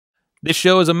This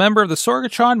show is a member of the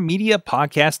Sorgatron Media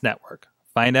Podcast Network.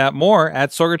 Find out more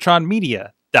at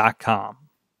sorgatronmedia.com.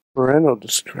 Parental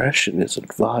discretion is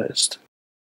advised.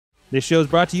 This show is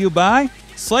brought to you by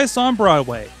Slice on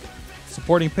Broadway,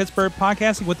 supporting Pittsburgh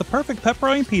podcasting with the perfect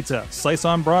pepperoni pizza.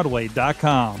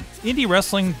 SliceOnBroadway.com.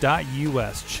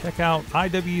 IndieWrestling.us. Check out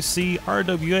IWC,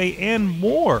 RWA, and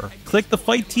more. Click the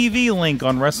Fight TV link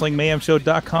on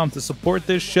WrestlingMayhemShow.com to support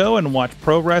this show and watch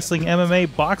pro wrestling,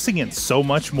 MMA, boxing, and so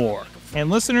much more. And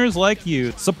listeners like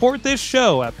you, support this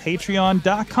show at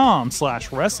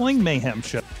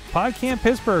patreon.com/WrestlingMayhemShow. PodCamp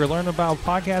Pittsburgh, learn about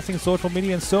podcasting, social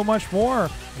media, and so much more.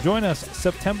 Join us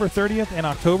September 30th and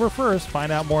October 1st. Find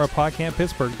out more at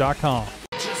podcamppittsburgh.com.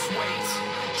 Just wait,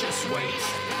 just wait,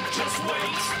 just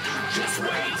wait, just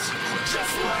wait,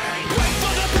 just wait. Wait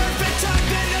for the perfect time,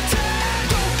 then attack.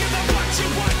 Don't give up what you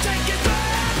want, take it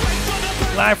back. Wait for the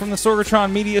perfect... Live from the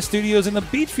Sorgatron Media Studios in the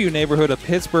Beachview neighborhood of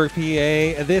Pittsburgh,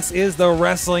 PA, this is the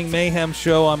Wrestling Mayhem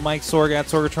Show. I'm Mike Sorg at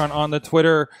Sorgatron on the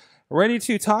Twitter. Ready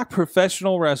to talk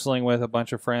professional wrestling with a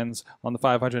bunch of friends on the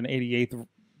 588th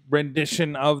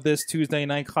rendition of this Tuesday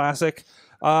Night Classic.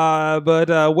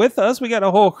 But with us, we got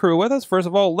a whole crew with us. First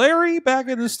of all, Larry back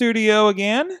in the studio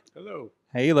again. Hello.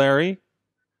 Hey, Larry.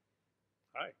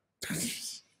 Hi.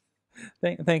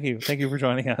 Thank you. Thank you for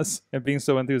joining us and being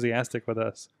so enthusiastic with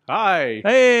us. Hi.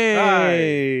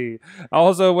 Hey. Hi.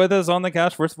 Also with us on the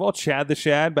couch, first of all, Chad the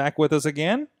Shad back with us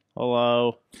again.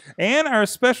 Hello. And our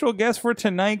special guest for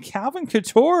tonight, Calvin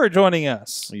Couture, joining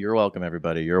us. You're welcome,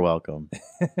 everybody. You're welcome.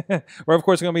 We're, of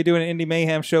course, going to be doing an Indie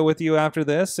Mayhem show with you after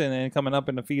this and coming up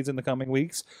in the feeds in the coming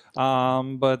weeks.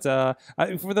 But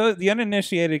for the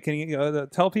uninitiated, can you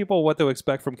tell people what to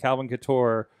expect from Calvin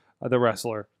Couture, the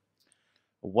wrestler?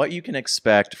 What you can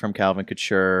expect from Calvin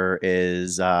Couture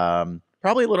is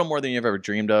probably a little more than you've ever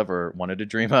dreamed of or wanted to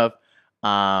dream of.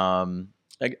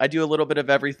 I do a little bit of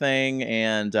everything,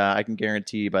 and I can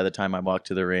guarantee by the time I walk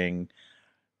to the ring,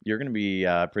 you're going to be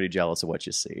pretty jealous of what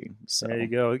you see. So there you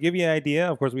go. To give you an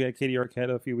idea, of course, we had Katie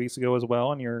Arquette a few weeks ago as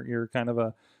well, and you're kind of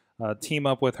a team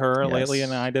up with her lately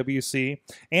in the IWC.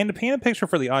 And to paint a picture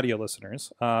for the audio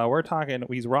listeners, we're talking,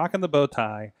 he's rocking the bow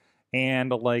tie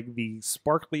and like the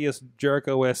sparkliest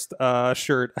Jerichoist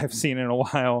shirt I've seen in a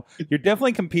while. You're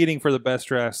definitely competing for the best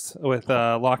dressed with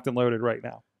Locked and Loaded right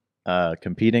now.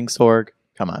 Competing, Sorg?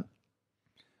 Come on.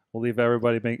 We'll leave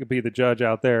everybody be the judge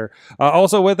out there.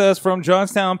 Also with us from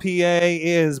Johnstown, PA,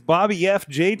 is Bobby F.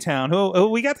 J-Town, who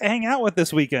we got to hang out with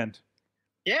this weekend.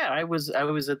 Yeah, I was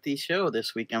at the show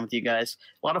this weekend with you guys.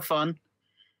 A lot of fun.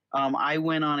 I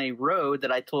went on a road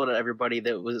that I told everybody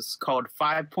that was called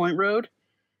 5 Point Road.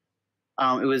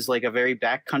 It was like a very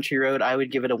backcountry road. I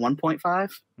would give it a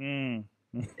 1.5.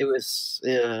 It was,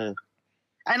 and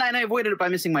I avoided it by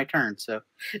missing my turn. So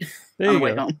there you go.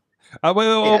 Way home.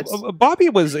 Bobby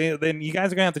was, and you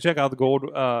guys are gonna have to check out the gold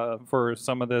for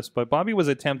some of this. But Bobby was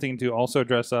attempting to also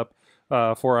dress up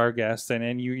for our guests,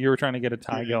 and you were trying to get a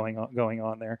tie going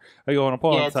on there. Oh, you want to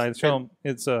pull out the tie? Show him.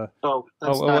 It's that's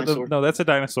dinosaur. No, that's a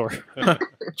dinosaur.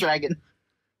 Dragon.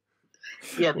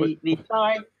 Yeah, the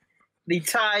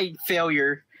tie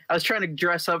failure. I was trying to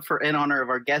dress up in honor of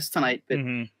our guest tonight, but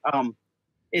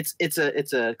it's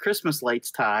a Christmas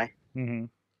lights tie, and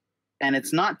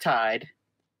it's not tied.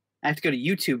 I have to go to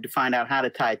YouTube to find out how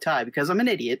to tie a tie because I'm an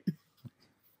idiot.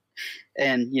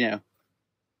 And,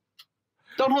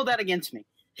 don't hold that against me.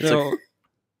 So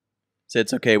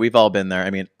it's okay. We've all been there. I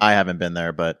mean, I haven't been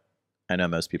there, but I know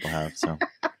most people have. So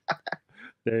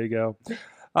there you go.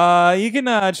 You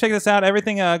can check this out.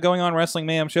 Everything going on Wrestling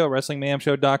Mayhem Show,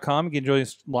 WrestlingMayhemShow.com. You can join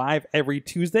us live every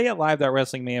Tuesday at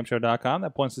live.WrestlingMayhemShow.com.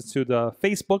 That points us to the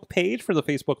Facebook page for the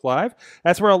Facebook Live.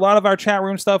 That's where a lot of our chat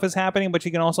room stuff is happening, but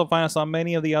you can also find us on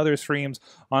many of the other streams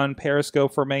on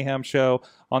Periscope for Mayhem Show,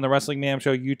 on the Wrestling Mayhem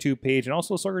Show YouTube page, and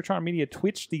also Sorgatron Media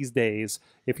Twitch these days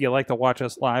if you like to watch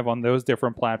us live on those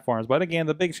different platforms. But again,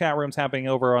 the big chat room's happening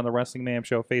over on the Wrestling Mayhem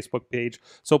Show Facebook page,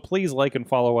 so please like and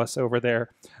follow us over there.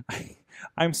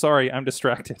 I'm sorry, I'm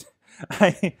distracted.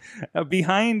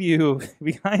 Behind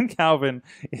Calvin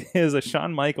is a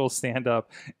Shawn Michaels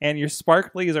stand-up, and your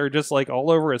sparklies are just like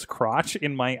all over his crotch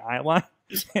in my eyeline.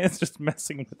 It's just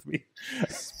messing with me.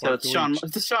 So it's Shawn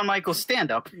Michaels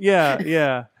stand-up.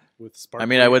 Yeah. With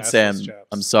I would say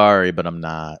I'm sorry, but I'm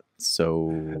not.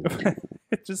 So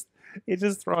It's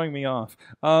just throwing me off.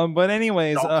 But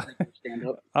anyways,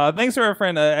 thanks to our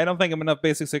friend. I don't think I'm enough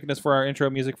Basic Sickness for our intro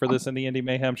music for this in the Indie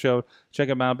Mayhem Show. Check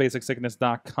them out,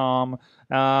 basicsickness.com.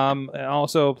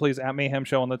 Also, please at Mayhem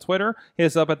Show on the Twitter. Hit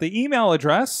us up at the email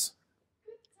address.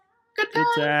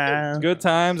 Good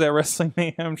times at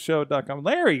WrestlingMayhemShow.com.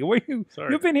 Larry,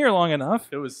 you've been here long enough.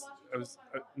 I was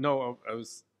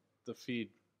the feed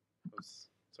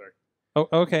Sorry. Oh,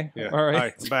 okay. Yeah. All right.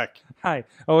 Hi, I'm back. Hi.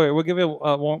 Oh, wait, we'll give you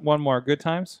one more. Good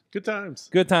times? Good times.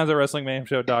 Good times at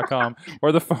WrestlingMayhemShow.com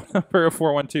or the phone number of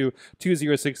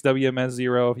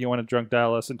 412-206-WMS0 if you want to drunk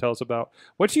dial us and tell us about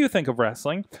what you think of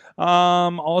wrestling.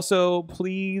 Also,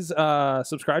 please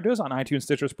subscribe to us on iTunes,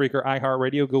 Stitcher, Spreaker,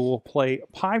 iHeartRadio, Google Play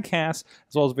Podcasts,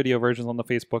 as well as video versions on the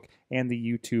Facebook and the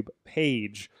YouTube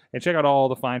page. And check out all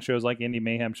the fine shows like Indie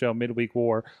Mayhem Show, Midweek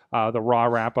War, the Raw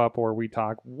Wrap-Up, where we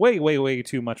talk way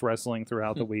too much wrestling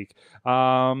throughout the week.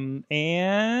 And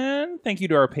thank you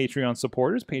to our Patreon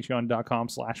supporters,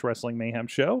 patreon.com/Wrestling Mayhem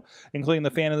Show, including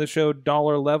the fan of the show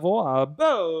dollar level,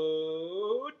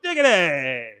 Bo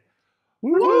Diggity.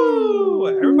 Woo!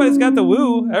 Everybody's got the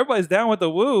woo. Everybody's down with the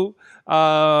woo.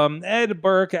 Ed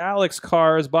Burke, Alex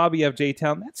Cars, Bobby F. J.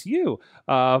 Town. That's you.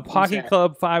 Pocket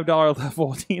Club $5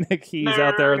 level. Tina Keys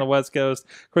out there on the West Coast.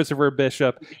 Christopher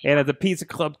Bishop. And at the Pizza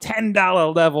Club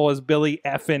 $10 level is Billy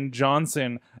Effin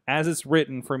Johnson, as it's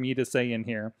written for me to say in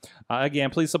here. Again,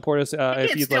 please support us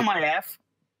if you'd like. My F.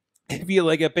 If you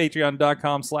like at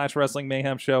patreon.com/Wrestling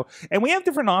Mayhem Show. And we have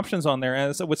different options on there.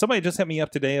 And so somebody just hit me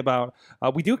up today about,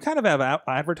 we do kind of have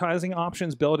advertising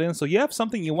options built in. So you have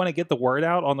something you want to get the word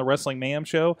out on the Wrestling Mayhem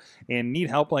Show and need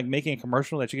help like making a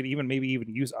commercial that you could maybe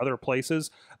even use other places.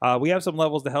 We have some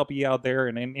levels to help you out there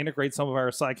and integrate some of our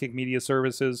Sidekick Media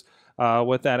services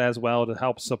with that as well to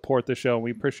help support the show.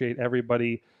 We appreciate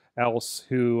everybody else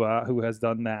who has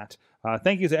done that.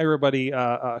 Thank you to everybody,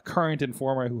 current and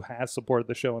former, who has supported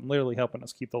the show and literally helping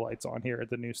us keep the lights on here at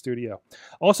the new studio.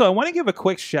 Also, I want to give a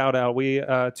quick shout out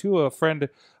to a friend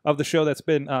of the show that's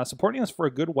been supporting us for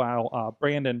a good while,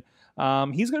 Brandon.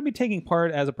 He's going to be taking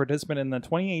part as a participant in the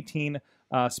 2018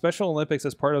 Special Olympics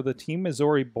as part of the Team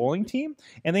Missouri bowling team,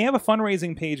 and they have a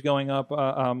fundraising page going up.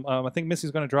 I think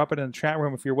Missy's going to drop it in the chat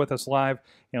room if you're with us live.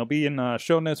 Be in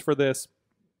show notes for this,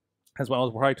 as well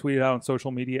as we'll probably tweet it out on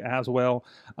social media as well.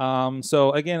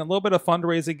 So again, a little bit of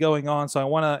fundraising going on. So I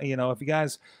want to, if you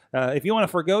guys, if you want to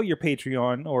forgo your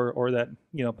Patreon or that,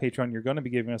 Patreon you're going to be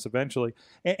giving us eventually,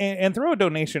 and throw a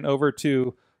donation over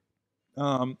to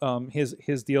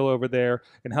his deal over there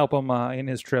and help him in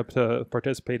his trip to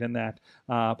participate in that.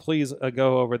 Please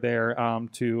go over there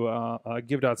to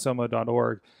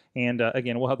give.somo.org. And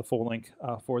again, we'll have the full link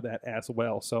for that as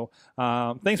well. So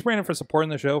thanks, Brandon, for supporting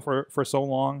the show for so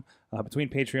long, between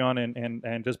Patreon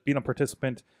and just being a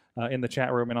participant in the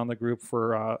chat room and on the group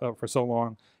for so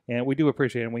long. And we do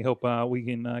appreciate it, and we hope we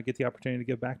can get the opportunity to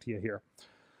give back to you here.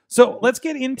 So let's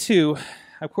get into,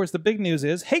 of course, the big news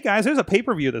is, hey, guys, there's a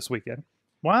pay-per-view this weekend.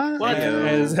 What?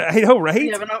 I know, right?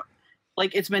 Yeah,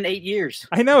 like, it's been 8 years.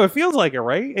 I know, it feels like it,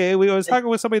 right? We was talking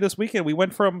with somebody this weekend. We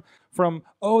went from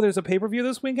there's a pay-per-view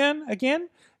this weekend again,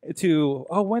 to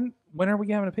when are we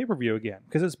having a pay-per-view again?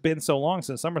 Because it's been so long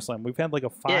since SummerSlam. We've had like a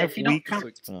 5-week.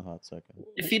 It's been a hot second.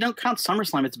 If you don't count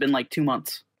SummerSlam, it's been like 2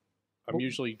 months. I'm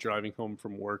usually driving home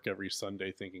from work every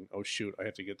Sunday thinking, oh shoot, I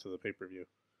have to get to the pay-per-view.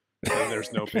 And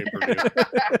there's no pay-per-view.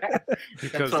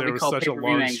 Because there was such a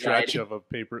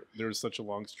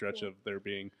long stretch of there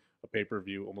being a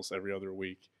pay-per-view almost every other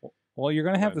week. Well, you're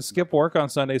going to have to skip work on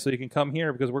Sunday so you can come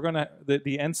here, because we're going to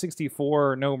the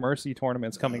N64 No Mercy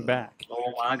tournament's coming back.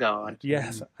 Oh my God!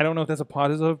 Yes, I don't know if that's a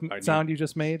positive sound you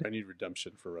just made. I need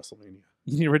redemption for WrestleMania.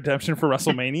 You need redemption for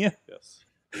WrestleMania? Yes.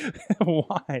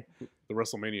 Why? The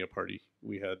WrestleMania party,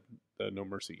 we had the No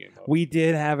Mercy game up. We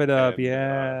did have it up, And,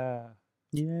 yeah.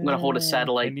 I'm gonna hold a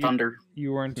satellite thunder.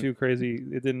 You weren't too crazy.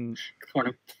 It didn't.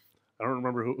 Morning. I don't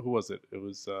remember who was it. It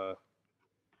was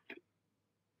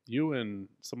you and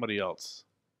somebody else.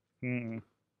 Mm-mm.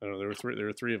 I don't know. There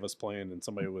were three of us playing, and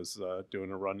somebody was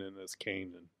doing a run in as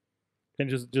Kane, And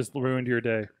just ruined your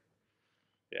day.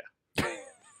 Yeah.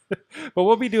 But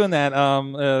we'll be doing that.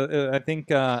 I think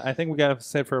we got it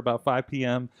set for about 5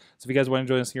 p.m. So if you guys want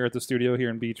to join us here at the studio here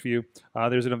in Beachview,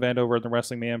 there's an event over at the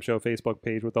Wrestling Mayhem Show Facebook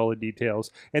page with all the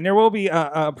details. And there will be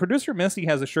producer Misty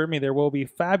has assured me there will be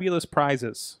fabulous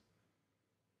prizes.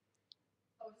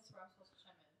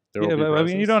 Yeah, but, I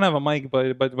mean, you don't have a mic,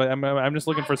 but I'm just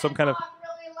looking for some kind of.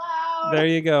 Really There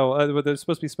you go. But there's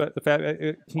supposed to be.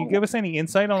 Can you give us any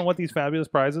insight on what these fabulous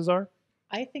prizes are?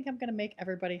 I think I'm gonna make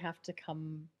everybody have to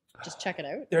come just check it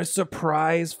out. There's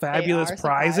surprise fabulous They are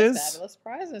prizes. Fabulous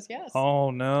prizes, yes.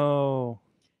 Oh no!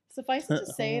 Suffice it to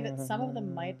say that some of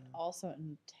them might also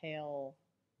entail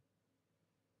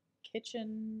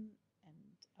kitchen and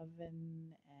oven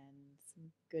and some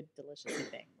good delicious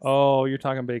things. Oh, you're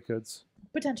talking baked goods.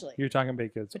 Potentially. You're talking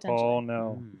baked goods. Potentially. Oh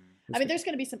no! I mean, there's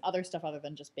going to be some other stuff other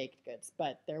than just baked goods,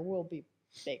 but there will be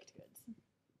baked goods.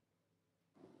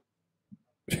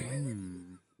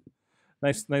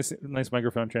 Nice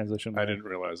microphone transition. I didn't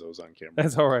realize I was on camera.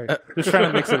 That's all right. Just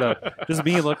trying to mix it up. Just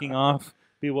me looking off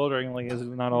bewilderingly is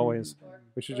not always.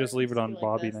 We should just leave it on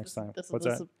Bobby next time. What's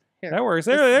that? That works.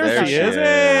 There she is.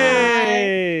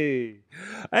 Hey!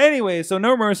 Anyway, so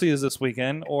No Mercy is this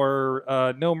weekend,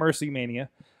 or No Mercy Mania,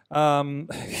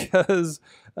 because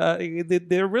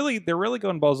they're really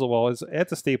going balls to the wall. It's at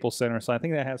the Staples Center, so I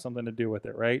think that has something to do with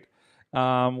it, right?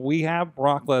 We have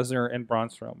Brock Lesnar and Braun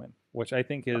Strowman, which I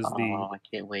think is I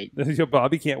can't wait.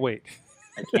 Bobby can't wait.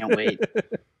 I can't wait.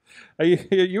 Are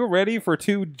you ready for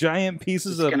two giant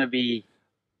pieces It's gonna be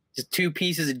just two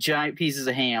giant pieces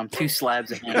of ham, two slabs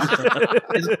of ham,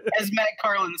 as Matt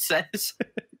Carlin says.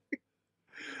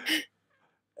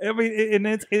 I mean,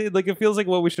 it feels like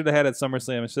what we should have had at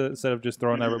SummerSlam instead of just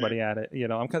throwing everybody at it. You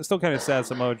know, I'm still kind of sad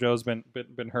Samoa Joe's been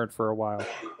hurt for a while,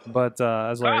 but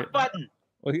as like button.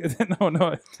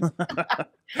 No.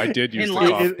 I did use the cough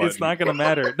button. It's not going to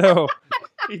matter. No,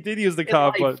 he did use the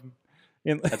cough button.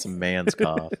 That's a man's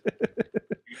cough.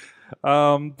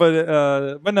 But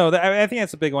no, I think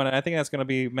that's a big one. I think that's going to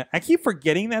be. I keep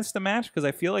forgetting that's the match because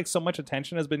I feel like so much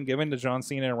attention has been given to John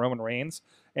Cena and Roman Reigns,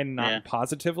 and not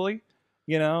positively.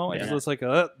 You know, it's like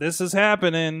this is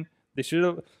happening. They should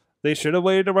have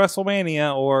waited to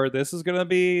WrestleMania, or this is going to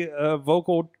be a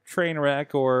vocal train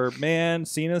wreck, or man,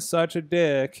 Cena's such a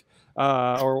dick,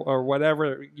 or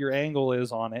whatever your angle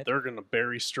is on it. They're going to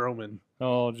bury Strowman.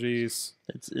 Oh, jeez.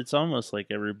 It's almost like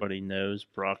everybody knows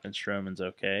Brock and Strowman's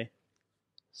okay,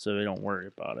 so they don't worry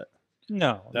about it.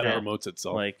 No. That promotes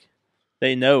itself. Like,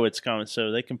 they know it's coming,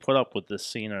 so they can put up with this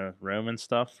Cena-Roman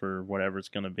stuff or whatever it's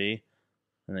going to be,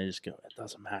 and they just go, it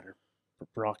doesn't matter.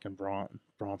 Brock and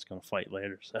Braun's going to fight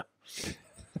later, so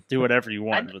do whatever you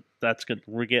want, but that's good.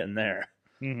 We're getting there.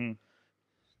 Mm-hmm.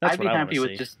 I'd be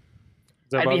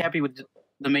happy with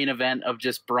the main event of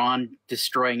just Braun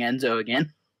destroying Enzo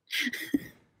again.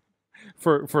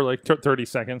 For like 30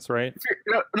 seconds, right?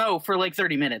 No, for like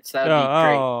 30 minutes. That would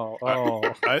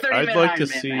be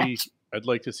great. I'd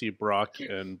like to see Brock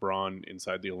and Braun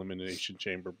inside the Elimination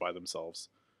Chamber by themselves,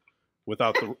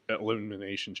 without the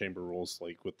Elimination Chamber rules,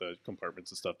 like with the compartments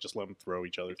and stuff. Just let them throw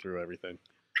each other through everything.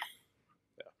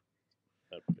 Yeah,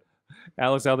 that'd be good.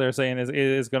 Alex out there saying it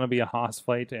is going to be a Haas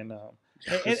fight, and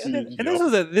this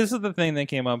is the thing that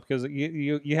came up because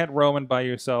you had Roman by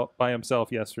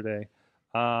himself yesterday,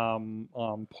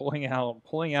 pulling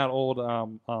out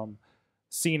old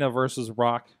Cena versus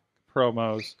Rock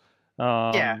promos.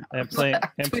 And playing.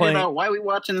 About why are we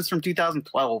watching this from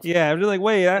 2012? Yeah, I'm just like,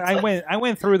 wait, I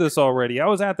went through this already. I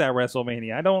was at that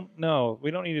WrestleMania. I don't know.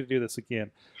 We don't need to do this again.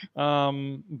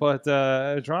 But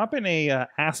dropping a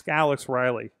Ask Alex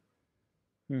Riley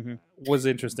was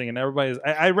interesting, and everybody's.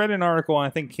 I read an article on I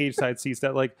think Cage Side Seats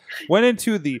that like went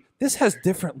into this has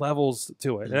different levels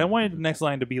to it, and I wanted the next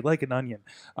line to be like an onion.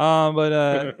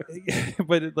 But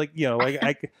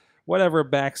like whatever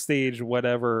backstage,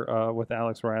 whatever with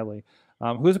Alex Riley,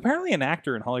 who's apparently an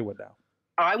actor in Hollywood now.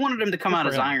 Oh, I wanted him to come out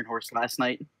as Iron Horse last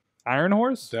night. Iron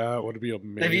Horse? That would be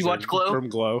amazing. Have you watched Glow? From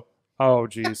Glow. Oh,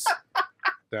 jeez.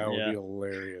 That would be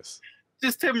hilarious.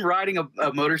 Just him riding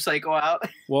a motorcycle out.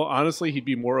 Well, honestly, he'd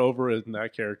be more over in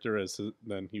that character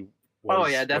than he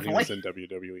was when he was in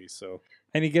WWE. So,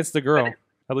 and he gets the girl,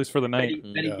 at least for the night.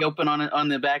 Then he's yelping on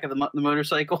the back of the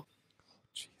motorcycle.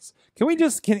 Jeez. Can we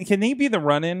just can he be the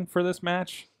run-in for this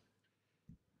match?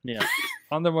 Yeah,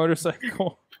 on the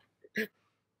motorcycle. It's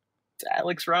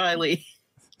Alex Riley.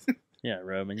 Yeah,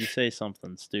 Roman, you say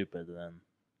something stupid, then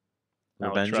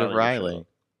Revenge of Riley.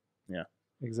 Yeah,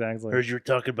 exactly. Heard you were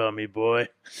talking about me, boy.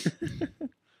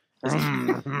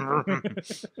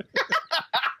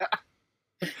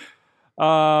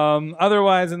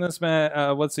 Otherwise, in this match,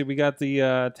 let's see. We got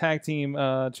the tag team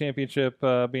championship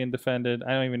being defended.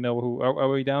 I don't even know who. Are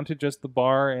we down to just the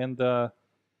Bar and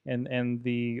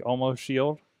the Almost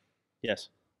Shield? Yes.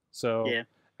 So I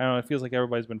don't know. It feels like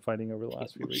everybody's been fighting over the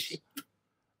last few weeks.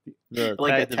 The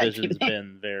tag division's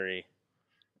been very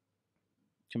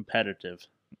competitive.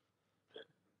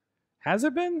 Has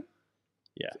it been?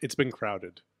 Yeah, it's been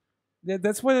crowded. Yeah,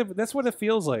 that's what it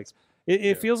feels like.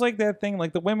 It feels like that thing,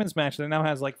 like the women's match that now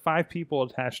has like 5 people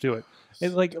attached to it.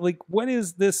 It's like what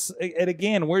is this? And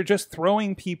again, we're just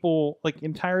throwing people, like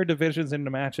entire divisions into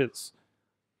matches.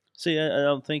 See,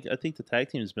 I think the tag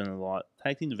team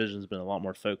division has been a lot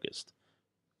more focused.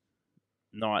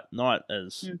 Not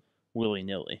as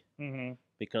willy-nilly. Mm-hmm.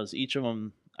 Because each of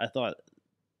them, I thought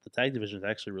the tag division is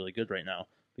actually really good right now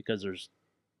because there's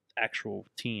actual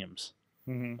teams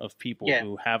of people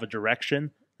who have a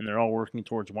direction and they're all working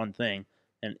towards one thing,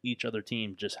 and each other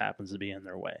team just happens to be in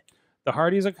their way. The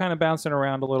Hardys are kind of bouncing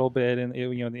around a little bit, and the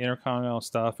Intercontinental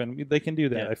stuff, and they can do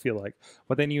that. Yeah. I feel like,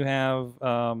 but then you have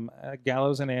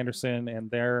Gallows and Anderson,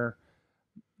 and they're,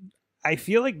 I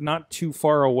feel like, not too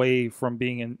far away from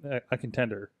being a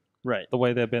contender. Right. The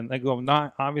way they've been, they go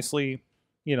not obviously,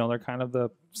 they're kind of the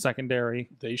secondary.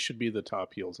 They should be the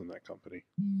top heels in that company.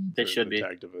 They for should the be.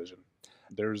 tag division.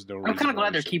 There's no. I'm kind of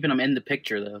glad they're keeping them in the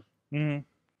picture though. Mm-hmm.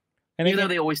 And Even though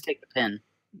they always take the pin.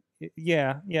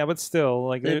 Yeah, but still,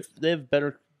 like they have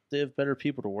better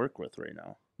people to work with right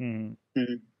now.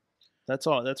 Mm-hmm. That's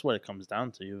all. That's what it comes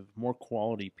down to. You have more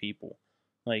quality people.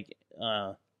 Like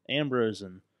Ambrose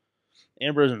and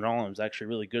Rollins is actually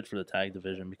really good for the tag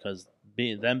division because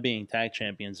them being tag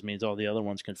champions means all the other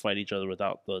ones can fight each other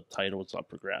without the titles up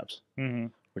for grabs,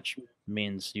 which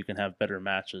means you can have better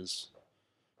matches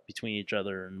between each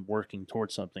other and working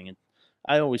towards something. And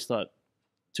I always thought,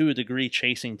 to a degree,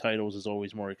 chasing titles is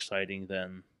always more exciting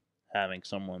than having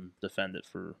someone defend it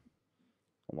for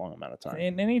a long amount of time.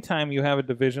 And anytime you have a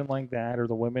division like that, or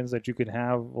the women's, that you could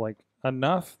have like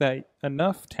enough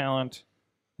talent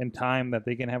and time that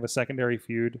they can have a secondary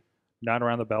feud, not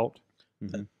around the belt.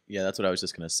 Mm-hmm. Yeah, that's what I was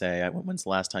just gonna say. When's the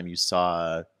last time you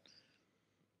saw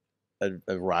a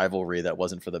rivalry that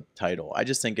wasn't for the title? I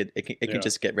just think it can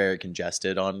just get very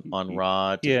congested on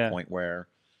Raw to the point where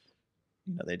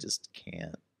they just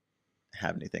can't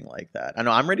have anything like that. I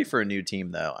know I'm ready for a new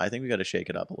team though. I think we got to shake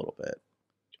it up a little bit.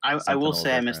 I will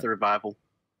say I miss the Revival.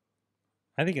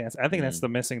 I think that's the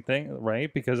missing thing,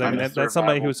 right? Because I mean, that's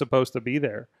somebody who's supposed to be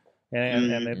there,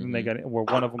 and then they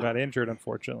one of them got injured,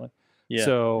 unfortunately. Yeah.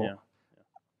 So yeah.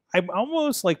 I'm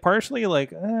almost like partially like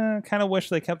kind of wish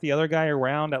they kept the other guy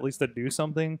around at least to do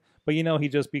something, but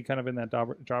he'd just be kind of in that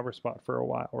jobber spot for a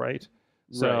while, right?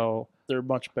 So they're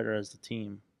much better as the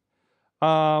team.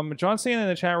 John Cena in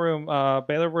the chat room,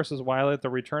 Baylor versus Wyatt, the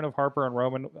return of Harper and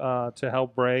Roman to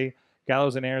help Bray,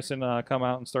 Gallows and Anderson come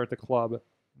out and start the club.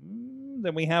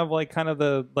 Then we have like kind of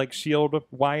the like Shield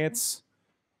Wyatt's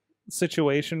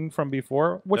situation from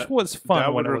before, which was fun.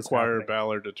 That when would it was require happening.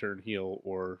 Balor to turn heel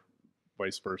or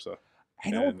vice versa.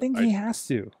 I don't think he has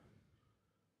to.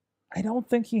 I don't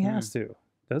think he has to.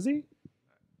 Does he?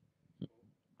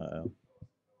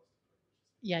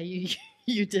 Yeah,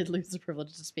 you did lose the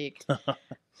privilege to speak.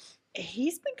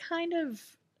 He's been kind of.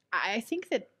 I think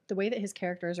that the way that his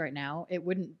character is right now, it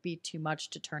wouldn't be too much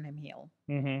to turn him heel.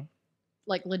 Mm-hmm.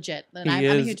 Like legit. And I'm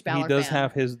a huge Balor fan. He does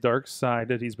have his dark side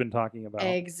that he's been talking about.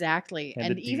 Exactly.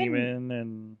 And the demon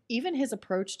and even his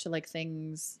approach to like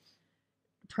things,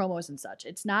 promos and such.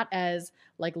 It's not as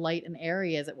like light and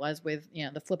airy as it was with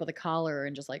the flip of the collar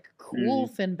and just like cool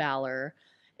Finn Balor.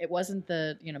 It wasn't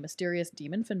the mysterious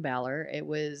demon Finn Balor. It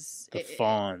was the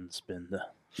fawn's been the.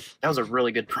 That was a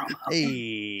really good promo.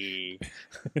 Hey.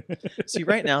 See,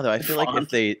 right now though, I feel like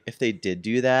if they did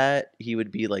do that, he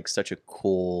would be like such a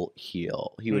cool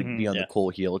heel. He would be on the cool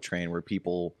heel train where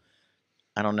people,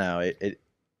 I don't know,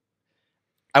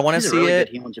 I want to see really it.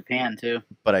 Good heel in Japan too,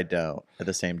 but I don't at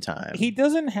the same time. He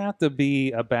doesn't have to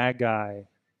be a bad guy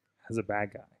as a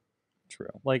bad guy. True.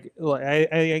 Like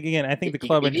I think the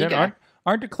club in general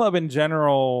aren't the club in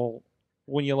general,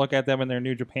 when you look at them in their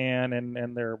New Japan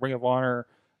and their Ring of Honor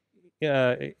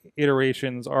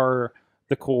iterations, are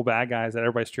the cool bad guys that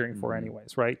everybody's cheering for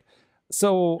anyways, right?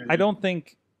 So I don't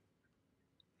think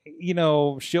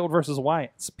Shield versus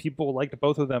Wyatt, people liked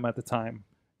both of them at the time,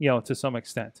 to some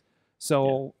extent.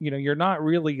 So you're not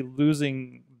really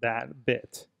losing that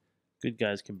bit. Good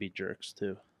guys can be jerks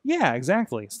too. Yeah,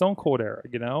 exactly. Stone Cold era,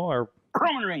 or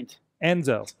Roman Reigns.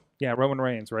 Enzo. Yeah, Roman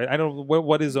Reigns, right? I don't.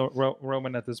 What is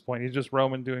Roman at this point? He's just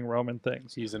Roman doing Roman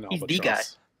things. He's an He's albatross. the guy.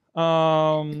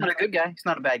 He's not a good guy. He's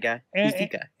not a bad guy. He's the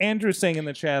guy. Andrew's saying in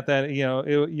the chat that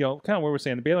kind of what we're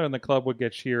saying, the Baylor in the club would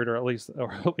get cheered, or at least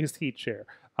he'd cheer.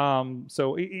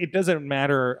 So it doesn't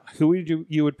matter who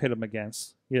you would pit him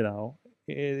against.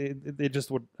 It just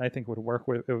would, I think, would work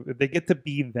with if they get to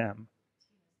be them.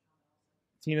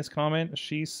 Tina's comment,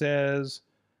 she says,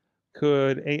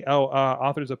 could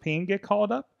Authors of Pain get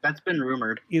called up? That's been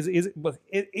rumored. But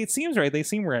it seems right. They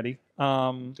seem ready.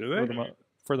 Do they?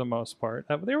 For the most part,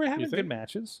 they were having good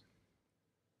matches.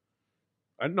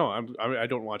 I don't know. I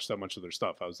don't watch that much of their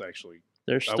stuff. I wasn't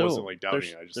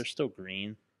doubting. They're still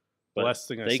green. The last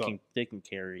thing I saw, they can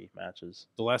carry matches.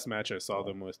 The last match I saw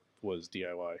them with was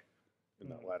DIY in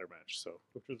that ladder match,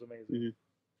 which was amazing.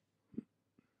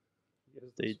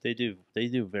 They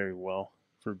do very well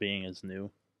for being as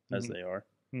new as they are.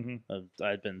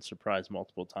 I've been surprised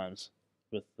multiple times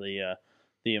with the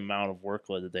amount of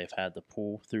workload that they've had to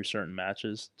pull through certain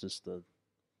matches just to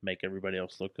make everybody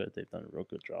else look good. They've done a real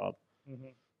good job.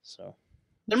 So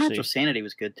their match with Sanity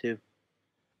was good too.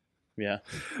 Yeah.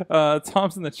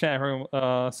 Tom's in the chat room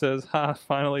says, "Ha!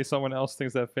 Finally, someone else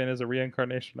thinks that Finn is a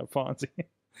reincarnation of Fonzie."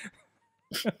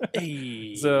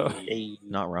 Hey. So- Hey,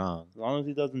 Not wrong. As long as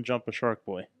he doesn't jump a shark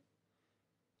boy.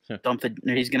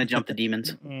 he's gonna jump the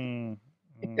demons.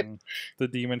 The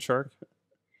demon shark.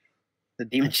 The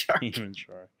demon shark. Demon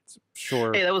shark.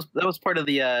 Sure. Hey, that was part of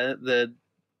the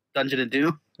Dungeon of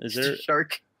Doom. Is there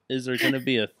Shark? going to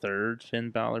be a third Finn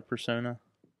Balor persona?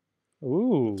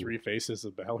 Ooh. Three faces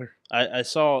of Balor. I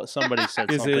saw somebody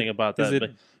said Is something it- about Is that, it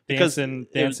but because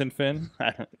dancing Finn?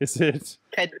 I don't, Is it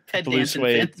Ted blue dancing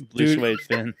suede, Finn. blue Dude. suede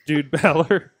Finn, Dude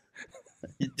Balor?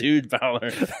 dude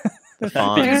Balor. The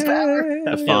Fonz, Balor.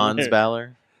 the Fonz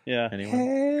Balor. Yeah,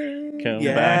 Anyone? Comb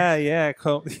Yeah, back. yeah.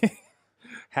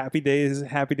 Happy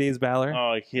days, Balor.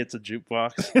 Oh, he hits a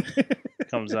jukebox,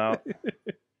 comes out.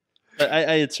 But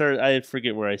I had heard, I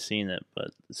forget where I seen it,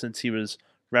 but since he was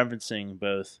referencing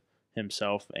both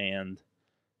himself and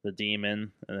the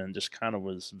demon, and then just kind of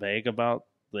was vague about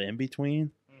the in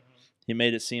between, he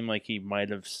made it seem like he might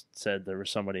have said there was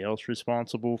somebody else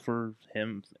responsible for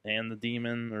him and the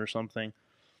demon or something.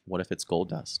 What if it's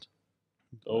Goldust?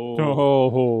 Oh,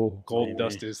 Oh,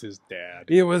 Goldust is his dad.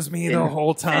 it was me the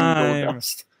whole time.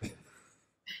 Goldust.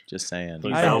 Just saying.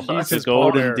 He's, I- he's his the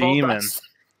golden Balor. demon. Goldust.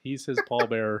 He's his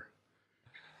pallbearer.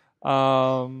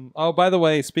 Oh, by the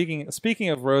way, speaking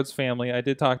of Rhodes family, I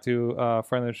did talk to a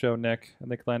friend of the show, Nick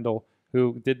Lendl,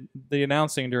 who did the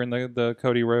announcing during the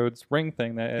Cody Rhodes ring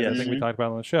thing that I Yes. think we talked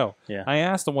about on the show. Yeah. I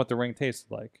asked him what the ring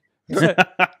tasted like,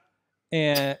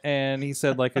 and he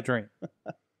said like a drink.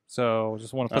 So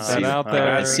just want to put that out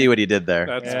there. I see what he did there.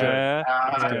 That's good. Yeah,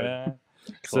 Uh, yeah.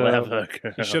 So, Clever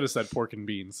girl. He should have said pork and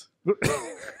beans.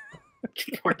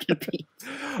 Pork and beans.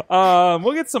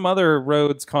 we'll get some other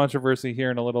Rhodes controversy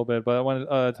here in a little bit, but I want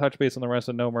to touch base on the rest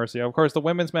of No Mercy. Of course, the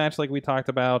women's match, like we talked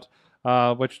about,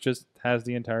 which just has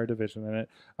the entire division in it.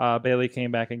 Bailey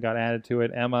came back and got added to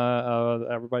it. Emma,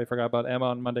 everybody forgot about Emma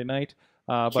on Monday night.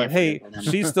 But Can't hey, forget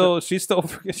about she's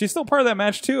still part of that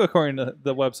match too, according to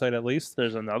the website at least.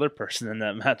 There's another person in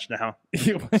that match now.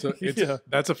 So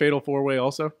that's a fatal four-way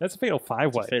also? That's a fatal It's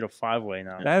five-way. a fatal 5-way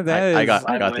now. I got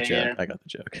By the the way, joke. yeah. I got the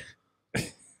joke.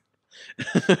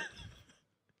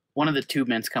 One of the two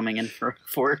men's coming in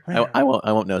for it. I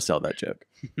won't no sell that joke.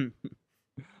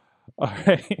 All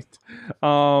right.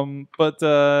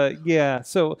 Yeah.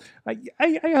 So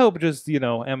I hope just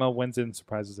Emma wins and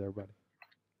surprises everybody.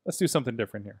 Let's do something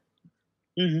different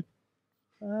here.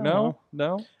 No.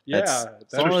 Yeah, That's-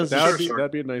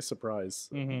 that'd be a nice surprise.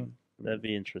 Mm-hmm. That'd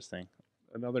be interesting.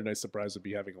 Another nice surprise would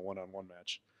be having a one-on-one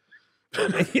match.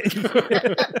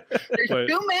 There's But-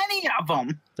 too many of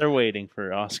them. They're waiting for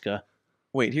Asuka.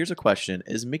 Wait, here's a question: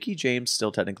 is Mickey James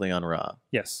still technically on Raw?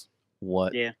 Yes.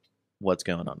 What? Yeah. What's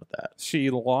going on with that? She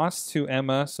lost to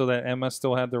Emma, so that Emma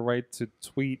still had the right to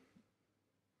tweet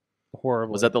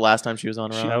horribly. Was that the last time she was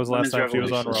on Raw? That was the last Women's time she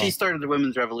was on Revolution. Raw. She started the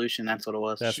women's revolution. That's what it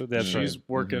was. That's She's right.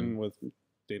 working with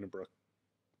Dana Brooke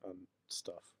on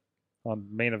stuff. On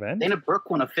main event? Dana Brooke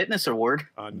won a fitness award.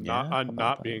 On Yeah, not how on about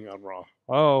not that? being on Raw.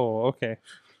 Oh, okay.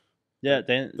 Yeah,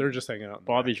 They're just hanging out. in the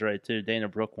Bobby's right too. Dana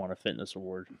Brooke won a fitness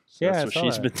award. So Yeah, I that's what saw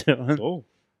she's that. been doing. back.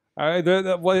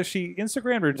 Oh, Well, she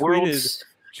Instagram retweeted. World's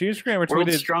World's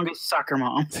world's strongest soccer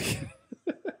mom.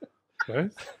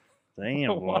 what?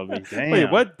 Damn, Bobby. Damn.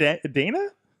 Wait, what? Dana?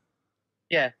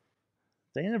 Yeah.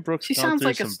 Dana Brooke's She going sounds through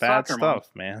like a some bad soccer mom. stuff,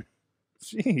 man.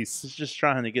 Jeez. She's just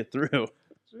trying to get through.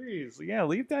 Jeez. Yeah,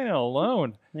 leave Dana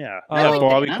alone. Yeah. I Yeah, like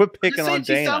Bobby, Dana. quit Just picking saying on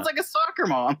she Dana. sounds like a soccer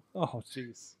mom. Oh,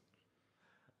 jeez.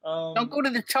 Don't go to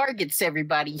the targets,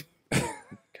 everybody.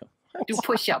 Do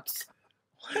push-ups.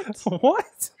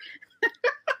 What?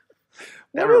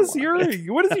 Never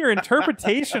What is your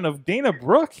interpretation of Dana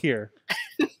Brooke here?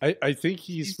 I think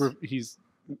he's A making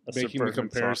the suburban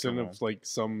comparison soccer of like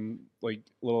some like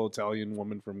little Italian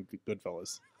woman from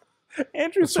Goodfellas.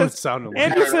 Andrew That's what it says sounded like.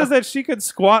 Andrew says that she could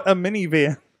squat a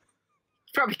minivan.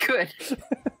 Probably could.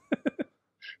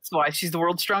 That's why she's the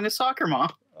world's strongest soccer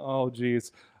mom. Oh,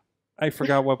 jeez. I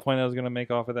forgot what point I was going to make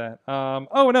off of that.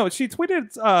 Oh, no. She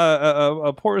tweeted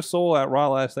a poor soul at Raw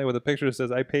last night with a picture that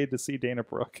says, "I paid to see Dana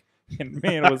Brooke." And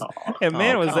man, was come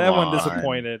that one on.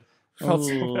 disappointed. Felt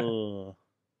so bad. Ugh.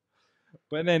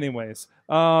 But anyways,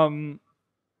 and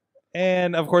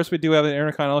of course we do have an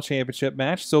Intercontinental Championship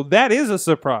match, so that is a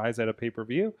surprise at a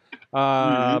pay-per-view.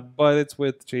 But it's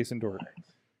with Jason Jordan.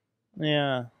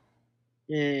 Yeah.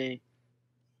 Yay.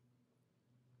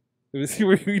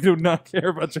 We do not care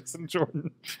about Jason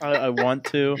Jordan. I want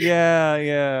to.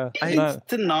 Yeah. He needs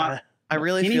to not. I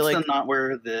really He feel needs like to not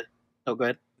wear the. Oh, go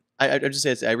ahead. I just say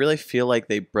this, I really feel like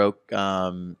they broke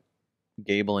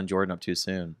Gable and Jordan up too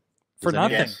soon. for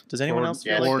nothing. Yes. Does anyone For- else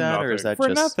yes. feel like for that, or is that For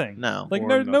just nothing. No. Like Or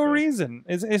no nothing. reason.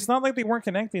 It's not like they weren't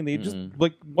connecting. They just Mm-mm.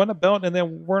 like won a belt and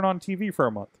then weren't on TV for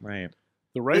a month. Right.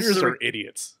 The This is writers a- are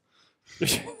idiots.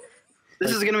 This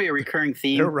is going to be a recurring Their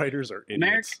theme. writers are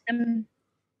idiots. American.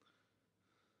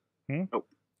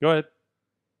 Go ahead.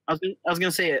 I was going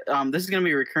to say this is going to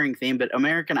be a recurring theme, but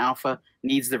American Alpha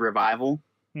needs the revival.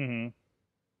 Mm-hmm.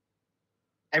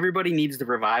 Everybody needs the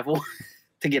revival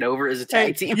to get over as a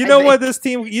tag team. You I know think. what this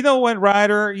team? You know what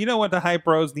Ryder? You know what the Hype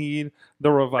Bros need?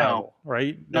 The revival,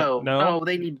 right? No,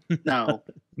 they need no.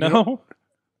 no.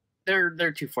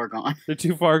 They're too far gone. They're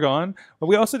too far gone. But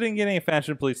we also didn't get any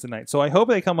Fashion Police tonight, so I hope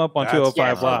they come up on That's-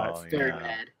 205 yes. Live Oh, Very yeah.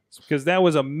 bad. because that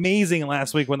was amazing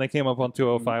last week when they came up on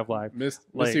 205 Live.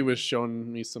 Missy was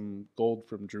showing me some gold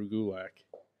from Drew Gulak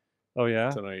Oh yeah,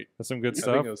 tonight. that's some good I think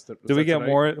stuff. it was- was Do we that get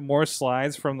tonight? more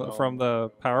slides from the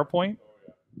PowerPoint?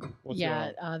 What's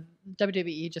Yeah, going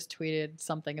WWE just tweeted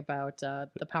something about the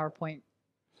PowerPoint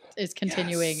is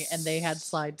continuing, and they had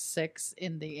slide 6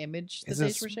 in the image that they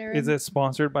were sharing. Is it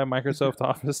sponsored by Microsoft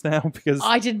Office now? Because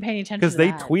I didn't pay any attention because to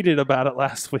they that. tweeted about it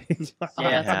last week. Oh,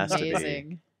 Yeah, it has that's to be.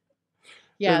 amazing.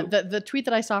 Yeah, the tweet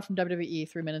that I saw from WWE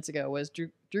 3 minutes ago was Drew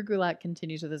Gulak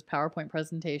continues with his PowerPoint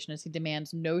presentation as he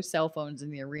demands no cell phones in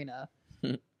the arena.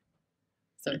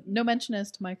 So no mention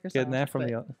as to Microsoft. Getting that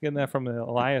from but the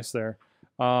Elias there.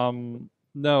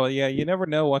 No, yeah, you never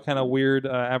know what kind of weird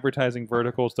advertising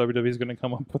verticals WWE is going to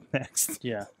come up with next.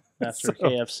 Yeah. After So-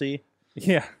 KFC.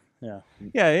 Yeah, Yeah.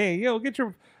 yeah.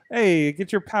 Hey,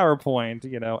 get your PowerPoint.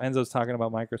 You know, Enzo's talking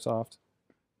about Microsoft.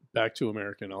 Back to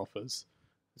American Alphas.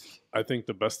 I think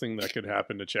the best thing that could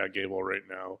happen to Chad Gable right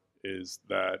now is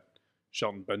that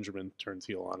Shelton Benjamin turns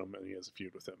heel on him and he has a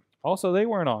feud with him. Also, they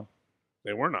weren't on.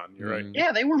 They weren't on. You're right.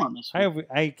 Yeah, they weren't on this one.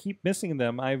 I keep missing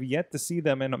them. I've yet to see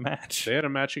them in a match. They had a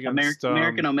match against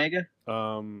American Omega.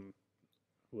 who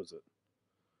was it?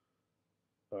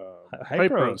 Hype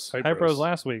Bros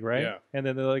last week, right? Yeah. And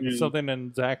then they're like Mm. something,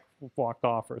 and Zach walked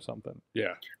off or something.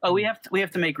 Yeah. Oh, we have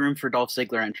to make room for Dolph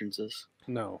Ziggler entrances.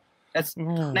 No. That's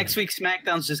next week's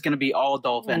SmackDown's just going to be all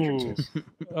Dolph entrances.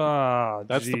 Ah,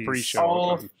 That's the jeez. pre-show.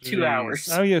 All Jeez. 2 hours.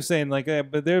 I know you're saying like,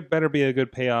 but there better be a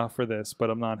good payoff for this, but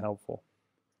I'm not helpful.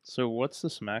 So what's the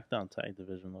SmackDown tag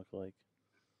division look like?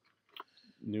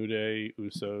 New Day,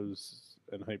 Usos,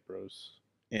 and Hype Bros.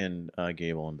 And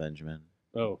Gable and Benjamin.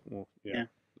 Oh, well, yeah. Yeah.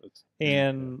 That's,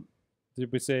 And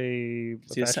did we say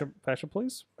See, fashion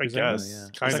police? I Is that- guess.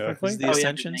 yeah. Kind of. Technically? Is the Oh, yeah,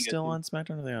 Ascension Domingo. still on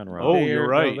SmackDown, or are they on Raw? Oh, They're- you're no,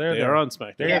 right. they're They there. are on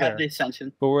SmackDown. They're Yeah, there. the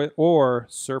Ascension. or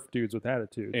surf dudes with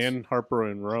attitudes. And Harper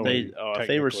and Rowan. If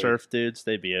they were technically. surf dudes,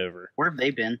 they'd be over. Where have they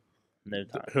been? No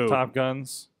time. Who? Top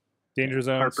Guns, Danger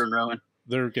Zones. Harper and Rowan.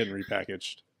 They're getting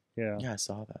repackaged. Yeah. Yeah, I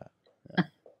saw that.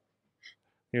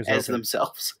 Here's As hoping.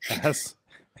 themselves. As,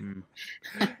 Hmm.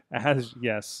 as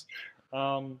yes.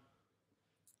 Well,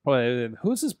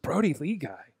 who's this Brody Lee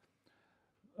guy?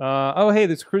 Hey,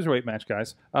 this cruiserweight match,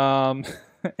 guys.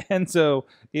 And so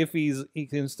if he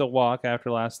can still walk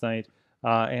after last night,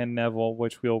 and Neville,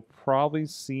 which we'll probably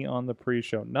see on the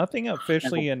pre-show. Nothing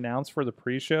officially announced for the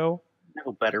pre-show,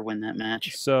 Neville better win that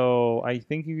match. so I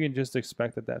think you can just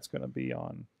expect that that's going to be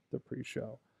on the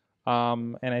pre-show.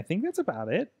 And I think that's about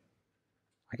it.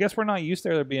 I guess we're not used to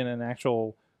there being an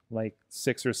actual like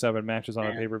 6 or 7 matches on a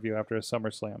Yeah. pay-per-view after a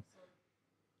SummerSlam.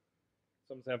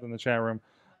 Someone's happening in the chat room.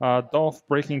 Dolph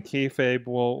breaking kayfabe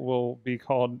will be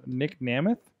called Nick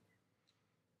Namath.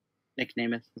 Nick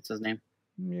Namath. That's his name.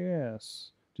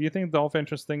 Yes. Do you think Dolph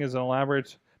interesting is an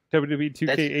elaborate WWE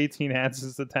 2K18 ads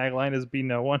as the tagline is "Be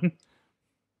No One"?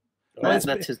 Well, it's-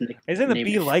 that's his nick. Isn't it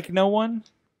 "Be Namath. Like No One"?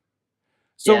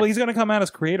 So Yeah. he's going to come out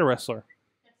as creator wrestler.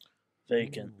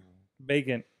 Vacant.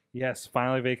 Vacant. Yes,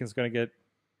 finally Vacant's going to get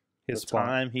The his spot.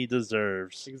 time he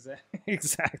deserves.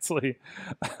 Exactly.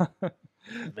 But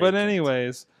Vacant.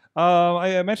 anyways,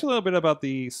 I mentioned a little bit about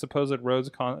the supposed Rhodes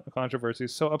controversy.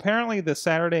 So apparently the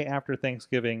Saturday after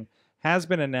Thanksgiving has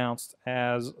been announced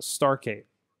as Starrcade.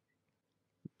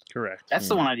 Correct. That's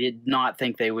the one I did not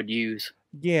think they would use.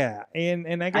 Yeah,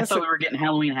 and I I guess thought we were getting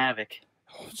Halloween Havoc.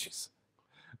 oh jeez.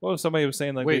 Well, somebody was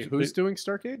saying like Wait, who's doing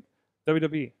Starrcade?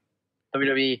 WWE.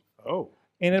 WWE. Oh.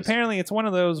 And apparently it's one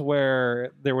of those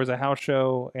where there was a house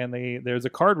show and there's a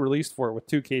card released for it with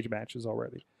 2 cage matches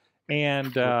already.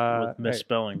 And With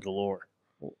misspelling galore.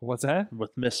 what's that?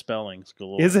 With misspellings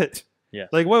galore. Is it? Yes.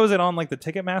 Like what was it on like the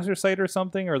Ticketmaster site or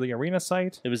something or the arena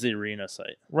site? It was the arena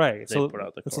site. Right. They so put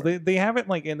out the so card. they haven't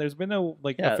like and there's been no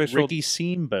like Yeah, official Ricky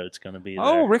Steamboat's going to be there.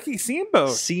 Oh, Ricky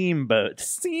Steamboat. Steamboat.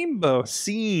 Steamboat.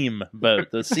 Seamboat,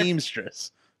 the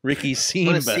seamstress. Ricky What a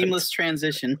Steamboat. seamless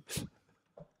transition.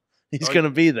 He's going to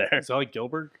be there. Is that like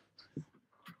Gilbert?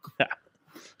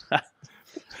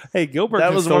 Hey, Gilbert That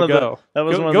can was still one of the- go. that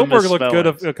was one of the Gilbert looked good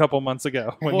misspellings. a couple months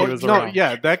ago when Well, he was no, around.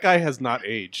 yeah, that guy has not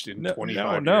aged in No,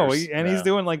 25 no, years. and he's Yeah.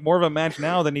 doing like more of a match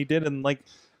now than he did in like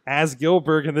as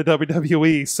Gilbert in the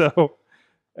WWE. So,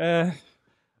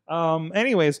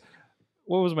 anyways,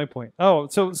 what was my point? Oh,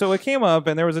 so it came up,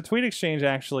 and there was a tweet exchange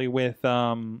actually with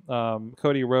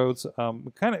Cody Rhodes,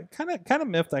 kind of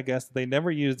miffed, I guess, that they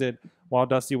never used it while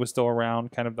Dusty was still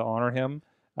around, kind of to honor him,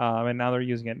 and now they're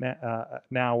using it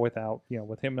now without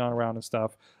with him not around and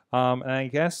stuff. And I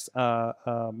guess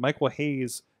Michael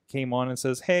Hayes came on and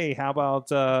says, "Hey, how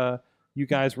about you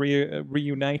guys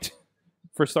reunite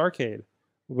for Starrcade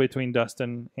between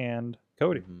Dustin and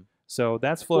Cody?" Mhm. So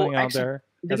that's floating Well, out actually, there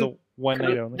as a one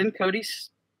night only. Didn't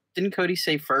Cody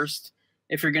say first,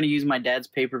 if you're going to use my dad's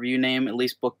pay-per-view name, at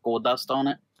least book Goldust on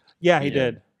it? Yeah, he Yeah.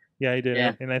 did. Yeah, he did.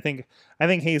 Yeah. And I think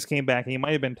Hayes came back. He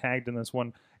might have been tagged in this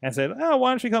one and said, "Oh,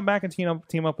 why don't you come back and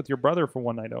team up with your brother for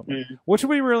one night only?" Mhm. Which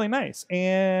would be really nice.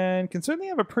 And considering they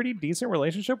have a pretty decent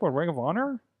relationship with Ring of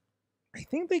Honor, I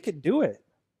think they could do it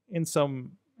in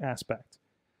some aspect.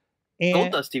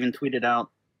 And Goldust even tweeted out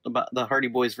about the Hardy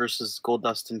Boys versus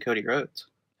Goldust and Cody Rhodes.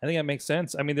 I think that makes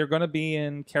sense. I mean, they're going to be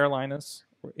in Carolinas,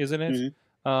 isn't it?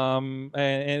 Mhm.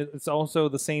 And it's also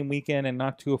the same weekend and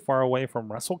not too far away from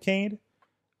WrestleCade.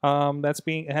 That's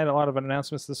had a lot of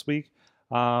announcements this week.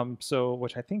 So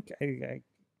which I think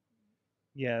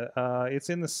it's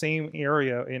in the same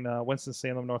area in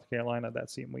Winston-Salem, North Carolina that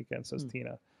same weekend, says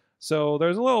Tina. So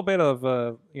there's a little bit of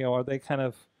are they kind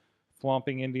of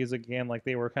flomping indies again like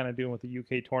they were kind of doing with the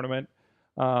UK tournament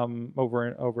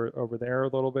over there a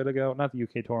little bit ago? Not the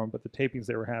UK tournament, but the tapings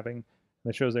they were having,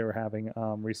 the shows they were having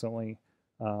recently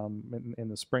in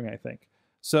the spring, I think.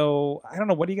 So I don't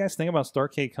know. What do you guys think about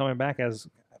Starrcade coming back as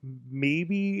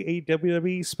maybe a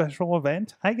WWE special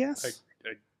event? I guess.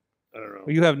 I don't know.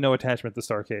 You have no attachment to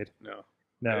Starrcade. No,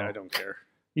 I don't care.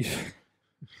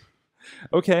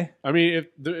 Okay. I mean,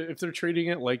 if they're treating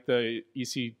it like the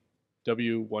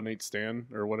ECW one night stand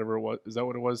or whatever it was, is that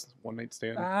what it was? One night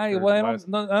stand? I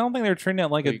don't think they're treating it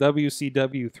like a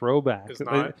WCW throwback. It's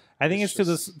not. I think it's to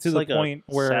the like point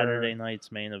a where Saturday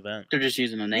night's main event. They're just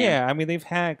using the name. Yeah, I mean they've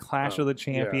had Clash of the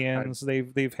yeah, Champions.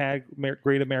 They've had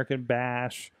Great American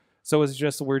Bash. So it's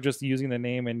just we're just using the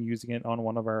name and using it on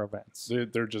one of our events.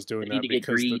 They're just doing They need that to get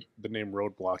because greed. the name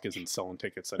Roadblock isn't selling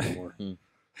tickets anymore.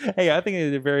 Hey, I think they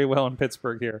did very well in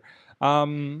Pittsburgh here.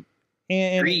 And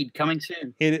Greed coming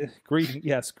soon. Greed,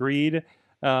 yes, Greed.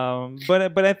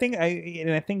 But I think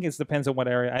it depends on what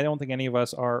area. I don't think any of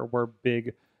us were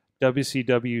big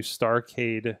WCW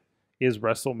Starrcade is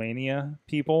WrestleMania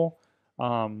people.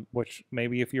 Which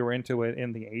maybe if you were into it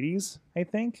in the 80s, I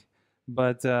think.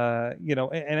 But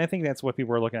and I think that's what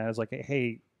people are looking at is like,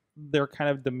 hey, they're kind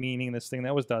of demeaning this thing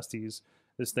that was Dusty's,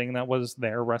 this thing that was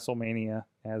their WrestleMania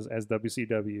as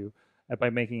WCW by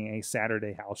making a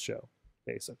Saturday house show,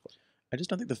 basically. I just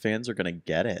don't think the fans are going to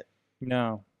get it.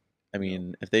 No, I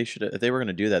mean, if they were going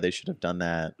to do that, they should have done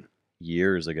that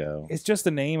years ago. it's just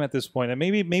a name at this point, and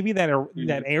maybe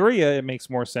that area it makes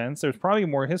more sense. There's probably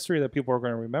more history that people are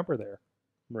going to remember there.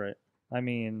 Right. I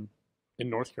mean, In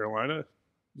North Carolina?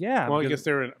 yeah. Well, I because guess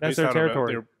they're that's their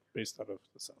territory. They're based out of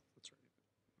the South. That's right.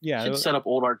 Yeah, Should set up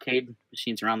old arcade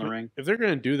machines around the ring. If they're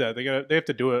going to do that, they have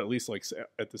to do it at least like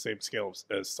at the same scale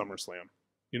as SummerSlam.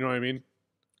 You know what I mean?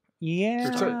 yeah.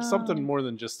 There's something more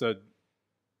than just a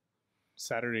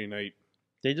Saturday night.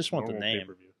 They just want the normal name.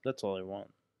 pay-per-view. That's all they want.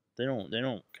 They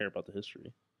don't care about the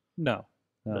history. No,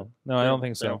 They I don't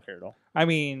think They so. don't care at all. I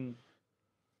mean,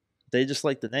 They just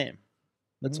like the name.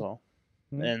 That's Mhm. all.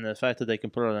 Mhm. And the fact that they can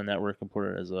put it on the network and put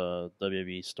it as a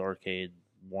WWE Starrcade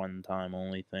one-time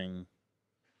only thing,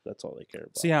 that's all they care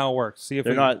about. see how it works. See if They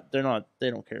we don't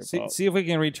care see, about. see if we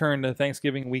can return to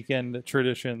Thanksgiving weekend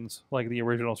traditions like the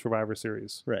original Survivor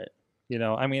Series. Right.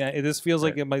 I mean, this feels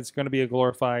like it's going to be a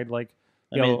glorified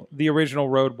I mean- the original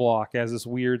Roadblock as this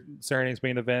weird Saturday's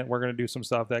main event. We're going to do some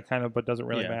stuff that kind of, but doesn't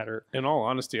really Yeah. matter. In all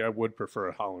honesty, I would prefer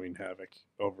a Halloween Havoc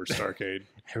over Starrcade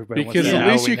Everybody because wants to at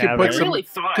least you Halloween could put Havoc. I some. really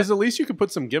thought Because at least you could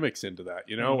put some gimmicks into that.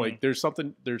 You know, Mhm. like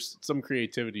there's some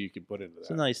creativity you can put into It's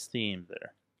a that. nice theme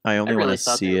there. I I only really want to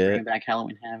thought they see were it. bringing back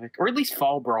Halloween Havoc, or at least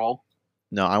Fall Brawl.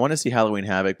 No, I want to see Halloween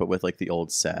Havoc, but with like the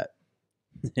old set.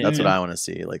 That's what I want to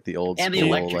see, like the old And the school,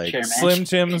 electric like chair match. Slim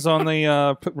Jims on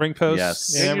the ring posts.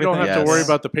 Yes. and And you don't have everything. to worry Yes.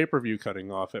 about the pay-per-view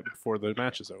cutting off it before the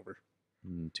match is over.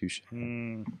 touche.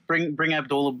 Bring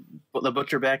Abdullah the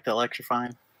Butcher back to electrify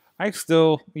him. I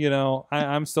still,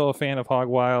 I'm still a fan of Hog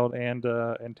Wild and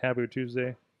Taboo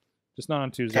Tuesday, just not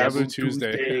on Tuesday. Taboo Taboo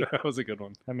Tuesday. Tuesday. That was a good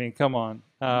one. I mean, come on.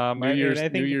 New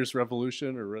New Year's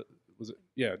Revolution, or was it?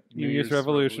 Yeah, New Year's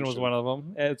Revolution was one of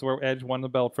them. It's where Edge won the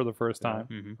belt for the first Yeah. time,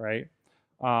 Mhm. right?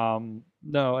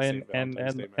 No, and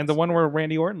the one where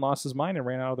Randy Orton lost his mind and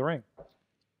ran out of the ring.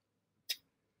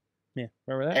 Yeah,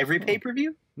 remember that? Every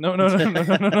pay-per-view? No. This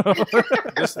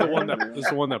is the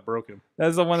one that broke him.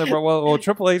 That's the one that broke. Well,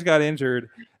 Triple H got injured,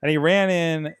 and he ran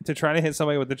in to try to hit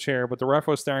somebody with the chair, but the ref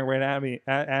was staring right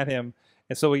at him,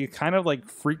 and so he kind of like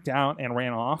freaked out and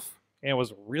ran off. And it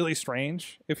was really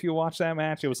strange. If you watch that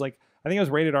match, it was like I think it was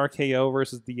rated RKO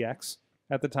versus DX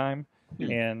at the time,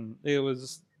 and it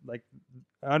was like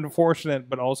unfortunate,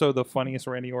 but also the funniest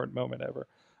Randy Orton moment ever.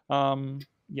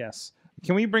 Yes.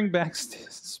 Can we bring back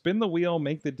spin the wheel,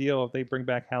 make the deal if they bring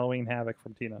back Halloween Havoc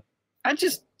from Tina? I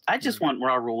just want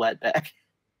Raw Roulette back.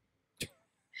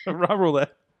 Raw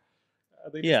Roulette.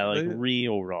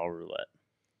 Real Raw Roulette.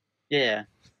 Yeah.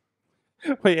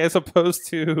 Wait, as opposed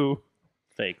to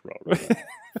Fake Raw Roulette.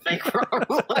 Fake Raw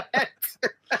Roulette.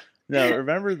 No,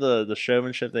 remember the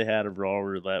showmanship they had of Raw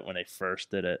Roulette when they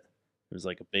first did it? It was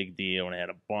like a big deal, and they had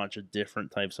a bunch of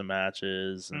different types of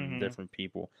matches and different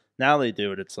people. Now they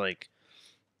do it, it's like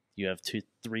you have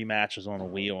 2-3 matches on a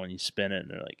wheel and you spin it, and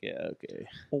they're like, yeah, okay.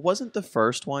 Well, wasn't the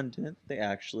first one? Didn't they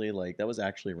actually that was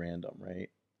actually random, right?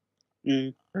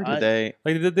 Or did they?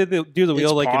 Like, did they do the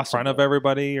wheel It's in front of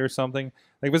everybody or something?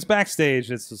 Like, if it's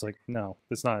backstage, it's just like, no,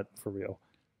 it's not for real.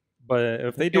 But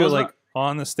if they do it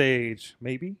on the stage,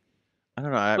 maybe. I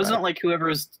don't know. Wasn't it like whoever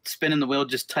was spinning the wheel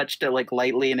just touched it like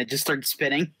lightly and it just started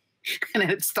spinning, and then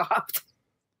it stopped?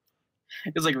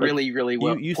 It was like really, really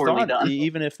you poorly thought, done.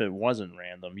 even if it wasn't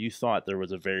random, you thought there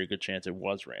was a very good chance it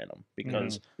was random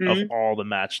because of all the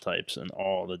match types and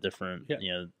all the different,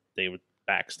 they would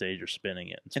backstage or spinning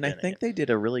it. And I think they did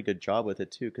a really good job with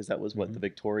it too, because that was what the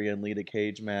Victoria and Lita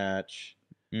Cage match.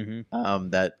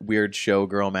 That weird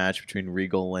showgirl match between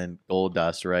Regal and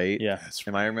Goldust, right? Yeah.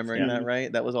 Am I remembering that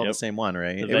right? That was all the same one,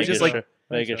 right? The It was just like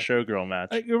Vegas showgirl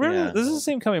match. Remember, this is the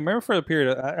same company. Remember, for the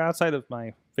period outside of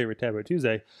my favorite Taboo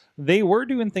Tuesday, they were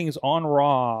doing things on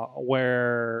Raw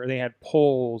where they had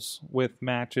polls with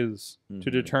matches to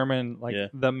determine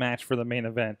the match for the main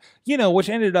event. Which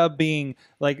ended up being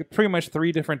like pretty much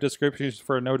 3 different descriptions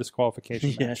for a no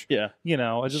disqualification match. Yeah.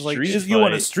 It's just like, Street you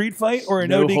want a fight. street fight or a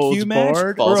No no DQ holds match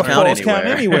barred. or a Falls count falls count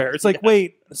anywhere. anywhere? It's like,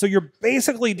 wait, so you're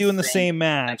basically doing the same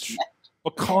match,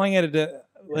 but calling it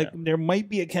there might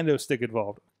be a kendo stick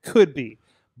involved. Could be,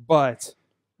 but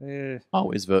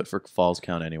always vote for Falls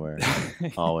Count Anywhere.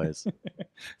 Always. So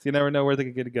you never know where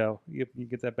they could go. You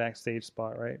get that backstage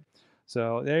spot, right?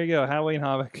 So there you go. Halloween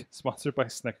Havoc, sponsored by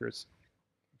Snickers.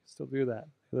 Still do that.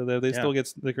 They still get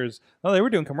Snickers. Oh, they were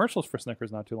doing commercials for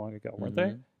Snickers not too long ago, weren't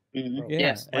they? Yeah.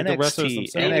 Yes. Like the wrestlers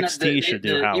themselves. NXT should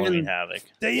do Halloween Havoc.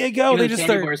 There you go. They just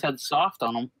candy bars had soft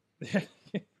on them.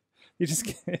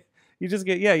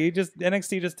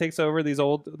 NXT just takes over these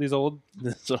old This old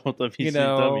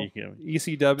WCW.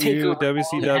 ECW,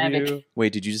 WCW.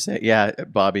 Wait, did you just say? Yeah,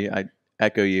 Bobby, I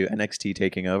echo you. NXT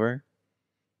taking over.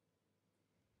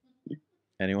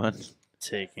 Anyone?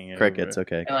 Taking over. Crickets.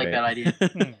 Okay. I like great. that idea.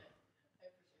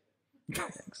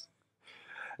 Thanks.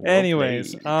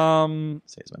 Anyways, Say, is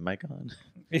my mic on?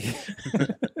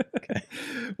 Okay.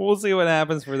 We'll see what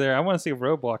happens for there. I want to see if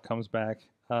Roadblock comes back.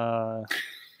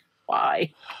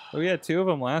 Why? We had 2 of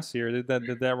them last year. Did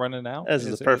that run it out? This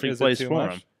is the perfect place too for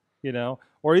much? them.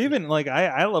 Or even like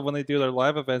I love when they do their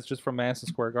live events just from Madison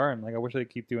Square Garden. Like I wish they'd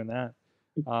keep doing that.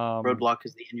 Roadblock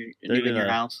is in your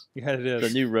house. Yeah, it is. The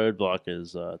new roadblock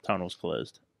is tunnels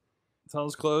closed.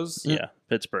 Tunnels closed. Yeah,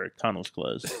 Pittsburgh tunnels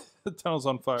closed. The tunnel's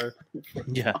on fire.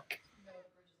 Yeah,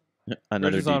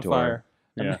 Another Bridge is detour. on fire.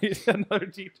 Yeah. Another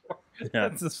detour. Yeah.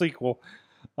 That's the sequel.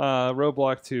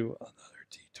 Roadblock 2. Another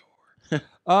detour. This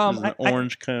is an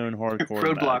orange cone hardcore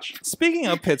Roadblock. match. Speaking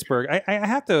of Pittsburgh, I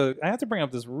have to bring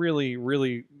up this really,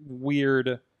 really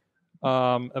weird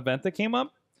event that came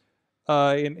up.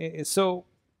 So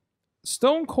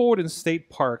Stone Cold in State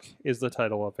Park is the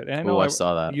title of it. And I know I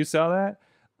saw that. You saw that?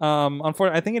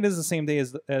 Unfortunately, I think it is the same day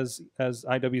as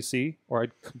IWC, or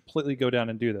I'd completely go down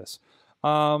and do this.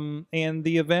 And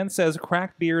the event says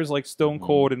craft beers like Stone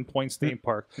Cold in Point State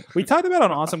Park. We talked about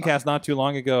it on AwesomeCast not too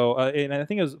long ago, and I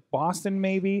think it was Boston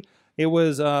maybe. It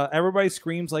was everybody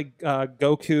screams like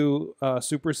Goku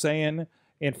Super Saiyan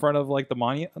in front of like a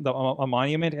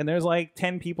monument, and there's like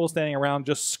 10 people standing around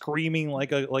just screaming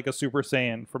like a Super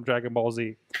Saiyan from Dragon Ball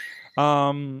Z.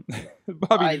 Bobby,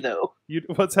 Why though?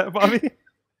 What's that, Bobby?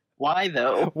 Why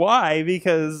though? Why?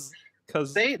 Because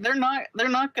they're not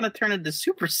going to turn into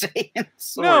Super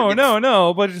Saiyans.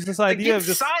 No. But it's this idea of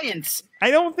just science. I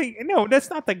don't think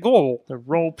that's not the goal. The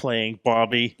role playing,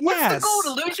 Bobby. Yes. What's the goal?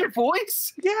 To lose your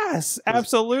voice? Yes,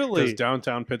 absolutely. Because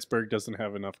downtown Pittsburgh doesn't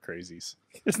have enough crazies.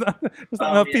 It's not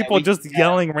enough people just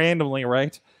yelling randomly,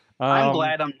 right? I'm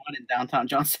glad I'm not in downtown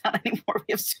Johnstown anymore.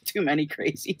 We have too many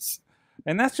crazies.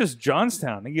 And that's just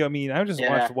Johnstown. I mean, I just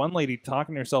watched one lady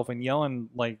talking to herself and yelling,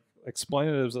 like,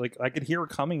 explanatives. Like, I could hear her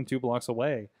coming 2 blocks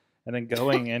away and then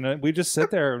going. And we just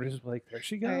sit there and just like, there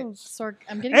she goes. Right, Sorg,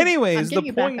 I'm getting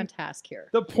you back on task here.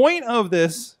 The point of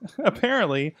this,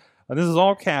 apparently, and this is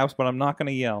all caps, but I'm not going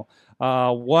to yell.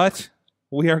 What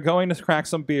we are going to crack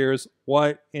some beers.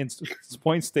 What in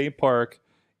Point State Park,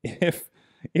 if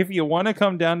you want to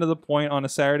come down to the Point on a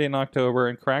Saturday in October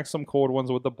and crack some cold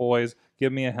ones with the boys,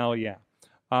 give me a hell yeah.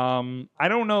 I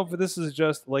don't know if this is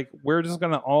just like we're just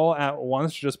gonna all at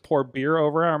once just pour beer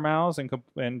over our mouths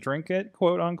and drink it,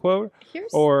 quote unquote,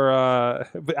 or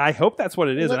but I hope that's what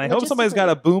it is, and I hope somebody's got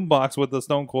a boombox with the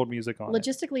Stone Cold music on it.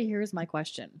 Logistically, here's my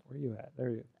question. Where are you at? There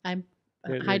you. I'm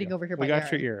hiding over here. We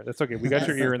got your ear. That's okay. We got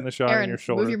your ear in the shot Aaron, on your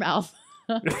shoulder. Move your mouth.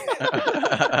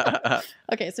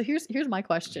 Okay, so here's my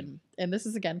question, and this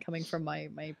is again coming from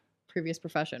my previous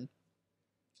profession.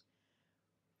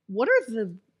 What are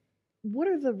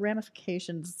the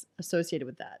ramifications associated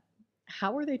with that?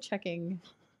 How are they checking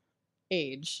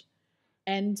age?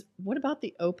 And what about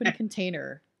the open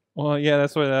container? Well, yeah,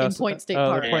 that's what in Point State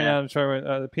Park. Point out,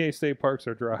 the PA State parks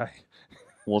are dry.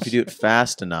 Well, if you do it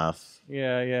fast enough.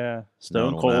 Yeah.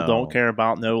 Stone Cold don't care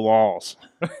about no laws.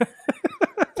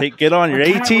 Get on your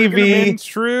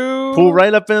ATV, pull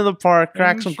right up into the park,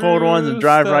 crack some cold ones, and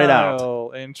drive right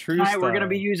out. In true Tonight style. we're going to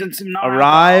be using some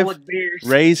Arrive, beers.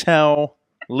 raise hell,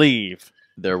 leave.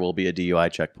 There will be a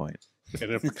DUI checkpoint.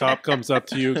 And if the cop comes up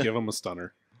to you, give him a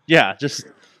stunner. Yeah, just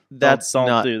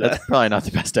don't do that. That's probably not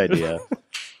the best idea.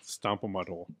 Stomp a mud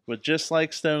hole. But just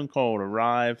like Stone Cold,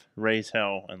 arrive, raise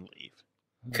hell, and leave.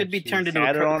 Could be turned into a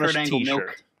Add it on Kurt a Angle t-shirt.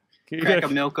 milk. Crack a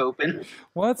milk open.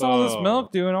 What's all this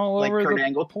milk doing all Like over Kurt the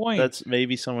Angle. Point? That's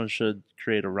maybe someone should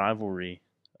create a rivalry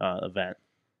event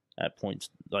at points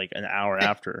like an hour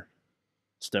after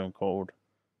Stone Cold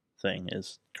thing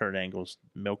is Kurt Angle's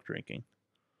milk drinking.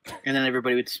 And then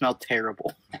everybody would smell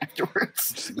terrible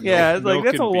afterwards. Yeah, it's like Milk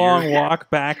that's a and long beer. walk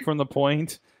back from the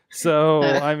Point. So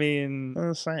I mean, I'm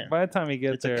just saying. by the time you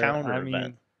get It's there, a counter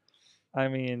event. I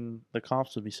mean, The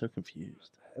cops would be so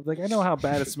confused. like I know how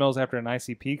bad it smells after an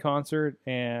ICP concert,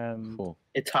 and Cool.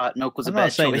 It's hot. Milk was I'm a bad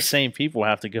not saying the choice. same people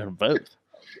have to go to both.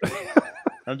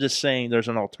 I'm just saying there's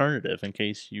an alternative in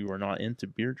case you are not into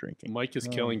beer drinking. Mike is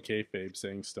killing kayfabe,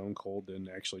 saying Stone Cold didn't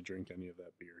actually drink any of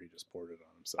that beer. He just poured it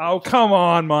on himself. oh come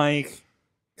on, Mike,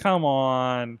 come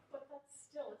on.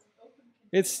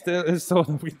 It's still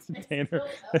in the container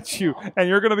that you're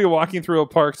going to be walking through a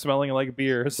park smelling like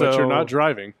beer. So, But you're not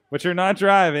driving. But you're not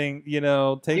driving. You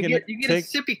know, You get a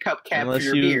sippy cup cap Unless for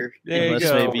your you- beer. There you Unless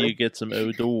go. maybe you get some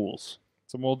O'Douls.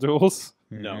 some old duels.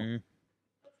 No. Mhm.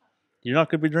 You're not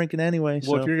going to be drinking anyway.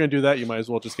 Well, So. if you're going to do that, you might as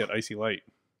well just get Icy Light.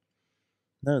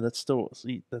 No, that's still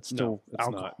it's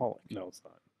alcoholic. Not. No, it's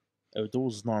not.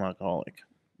 O'Doul's is non-alcoholic.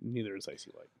 Neither is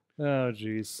Icy Light. Oh,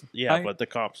 jeez. Yeah, but the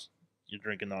cops, you're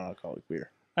drinking non-alcoholic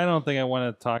beer. I don't think I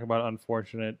want to talk about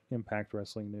unfortunate Impact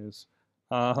Wrestling news.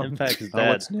 In fact, it's Oh, dead.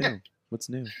 what's new? What's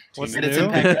new? What's It's new?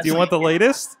 Impact Do you want the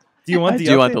latest? Do you want I the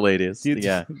do want update? the latest. Do you-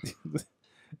 Yeah.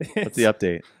 What's the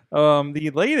update?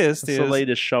 The latest It's is the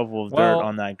latest shovel of well, dirt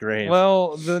on that grave.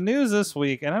 Well, the news this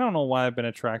week, and I don't know why I've been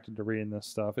attracted to reading this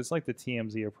stuff. It's like the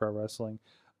TMZ of pro wrestling.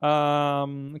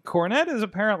 Cornette is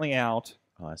apparently out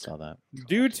Oh, I saw that.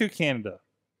 due to Canada.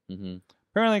 Mm-hmm.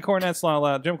 Apparently, Cornette's not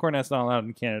allowed. Jim Cornette's not allowed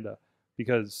in Canada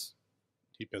because,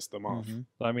 He pissed them off.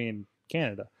 I mean,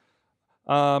 Canada.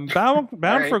 Bound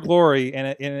Right. for Glory,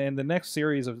 and in the next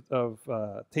series of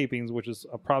tapings, which is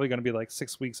probably going to be like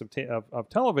 6 weeks of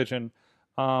television,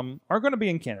 are going to be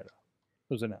in Canada.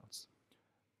 It was announced.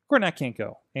 Cornette can't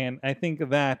go, and I think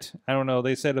that I don't know.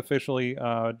 They said officially,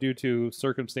 due to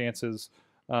circumstances,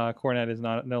 Cornette is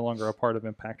no longer a part of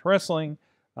Impact Wrestling.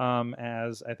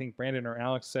 As I think Brandon or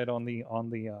Alex said on the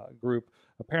group,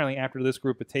 apparently after this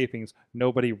group of tapings,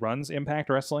 nobody runs Impact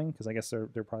Wrestling because I guess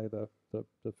they're probably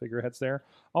the figureheads there.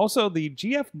 Also, the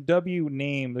GFW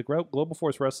name, the Global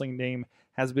Force Wrestling name,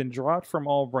 has been dropped from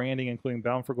all branding, including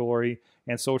Bound for Glory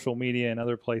and social media and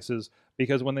other places,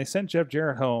 because when they sent Jeff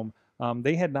Jarrett home,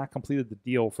 they had not completed the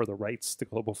deal for the rights to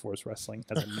Global Force Wrestling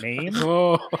as a name.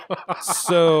 Oh.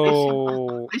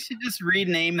 So They should just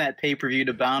rename that pay-per-view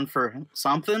to Bound for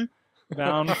something.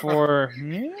 Bound for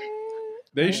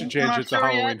They should change it to Sure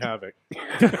Halloween yet. Havoc.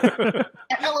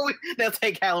 Halloween. They'll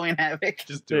take Halloween Havoc.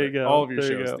 Just do There it. you go. All of your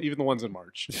There you shows, go. even the ones in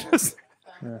March.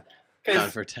 Down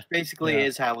Because for 10. basically Yeah.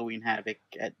 is Halloween Havoc.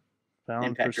 Bound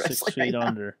Impact for 6 Wrestling feet right now.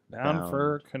 under. Bound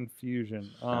for confusion.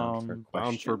 Bound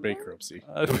for bankruptcy.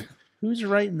 Who's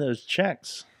writing those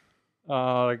checks?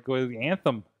 Like with the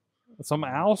Anthem, some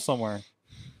owl somewhere.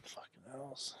 Fucking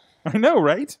else. I know,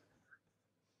 right?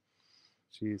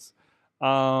 Jeez.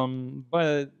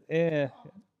 But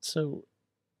So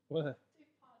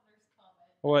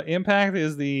what Impact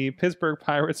is the Pittsburgh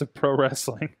Pirates of pro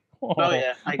wrestling. Oh,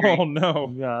 yeah, I agree. Oh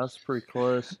no. yeah, that's pretty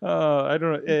close. I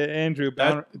don't know. Andrew,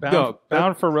 bound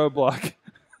That- for roadblock.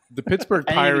 The Pittsburgh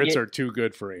I didn't even Pirates get- are too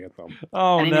good for Anthem.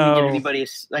 Oh I didn't no.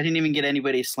 I didn't even get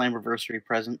anybody a Slammiversary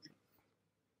present.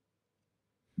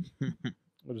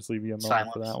 We'll just leave you a moment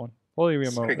Silence. for that one. We'll leave you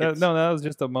a moment. Crickets. No, that was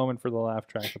just a moment for the laugh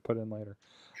track to put in later.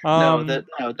 No,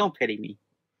 don't pity me.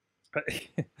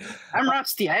 I'm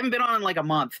rusty. I haven't been on in like a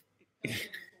month.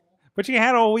 But you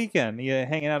had all weekend. You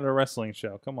hanging out at a wrestling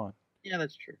show. Come on. Yeah,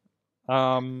 that's true.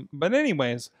 But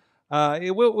anyways,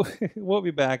 we'll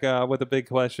be back with a big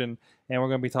question, and we're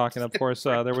going to be talking. Of course,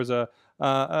 there was a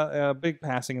big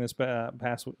passing this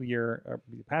past year, or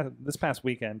this past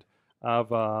weekend of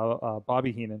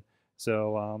Bobby Heenan.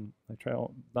 So I try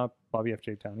not Bobby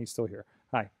FJ Town. He's still here.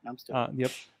 Hi. I'm still.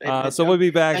 Yep. So we'll be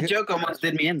back. That joke almost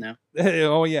did me in though.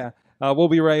 Oh yeah. We'll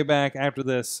be right back after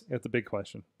this with the big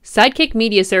question. Sidekick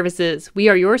Media Services. We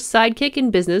are your sidekick in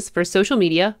business for social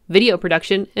media, video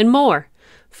production, and more.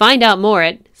 Find out more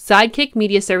at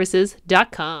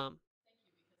sidekickmediaservices.com.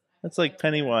 That's like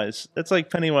Pennywise. That's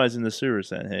like Pennywise in the sewer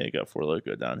saying, "Hey, I got Four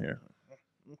Loko down here."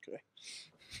 Okay.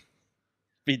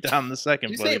 Be down the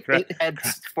second, Did you buddy. say it had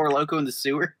Four Loko in the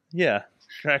sewer? Yeah.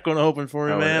 Crack one open for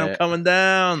me, Oh, man. I'm yeah. coming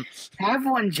down. Have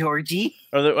one, Georgie.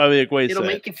 Are they, wait a It'll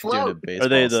sec. make you Doing a float. baseball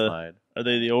the- slide. Are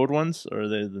they the old ones or are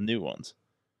they the new ones?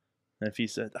 And if he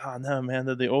said, "Oh no, man,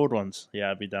 they're the old ones," yeah,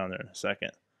 I'll be down there in a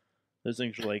second. Those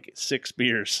things are like 6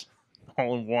 beers,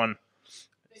 all in one.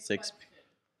 6.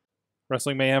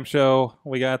 Wrestling Mayhem Show.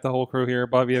 We got the whole crew here.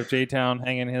 Bobby of J-Town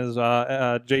hanging his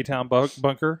J-Town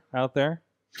bunker out there.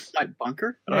 My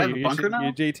bunker? Do I have a bunker now?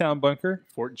 Your J-Town bunker.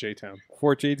 Fort J-Town.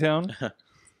 Fort J-Town. I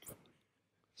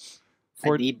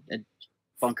Fort, need a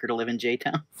bunker to live in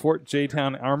J-Town. Fort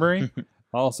J-Town Armory.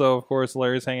 Also, of course,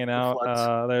 Larry's hanging out.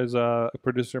 floods. There's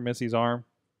producer Missy's arm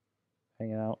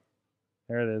hanging out.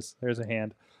 There it is. There's a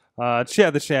hand.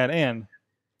 Chad the Shad and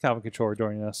Calvin Couture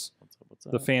joining us. What's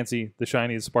up? The fancy, the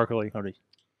shiny, the sparkly, Howdy.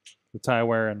 the tie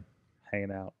wearing,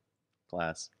 hanging out.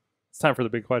 Class. It's time for the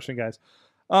big question, guys.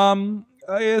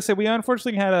 I said we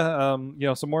unfortunately had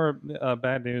some more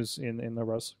bad news in the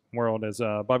wrestling world as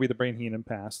Bobby the Brain Heenan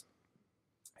passed,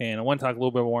 and I want to talk a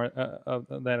little bit more of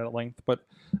that at length. But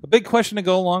a big question to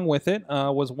go along with it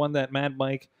was one that Mad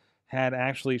Mike had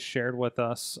actually shared with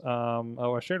us,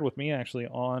 shared with me actually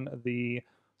on the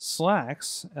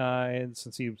Slacks, and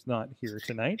since he was not here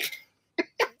tonight.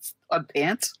 On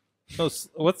pants? No,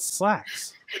 what's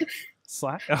Slacks?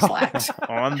 Slacks. Slacks.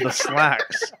 On the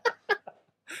slacks.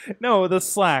 No, the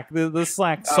Slack, the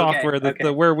Slack software that okay.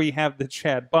 where we have the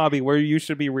chat, Bobby, where you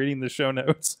should be reading the show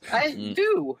notes. I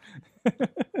do.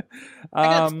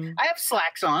 I have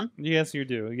slacks on. Yes, you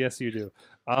do. Yes, you do.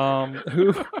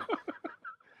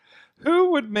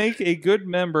 Who would make a good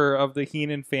member of the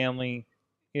Heenan family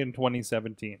in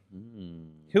 2017?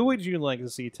 Who would you like to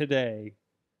see today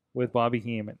with Bobby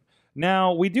Heenan?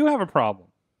 Now, we do have a problem.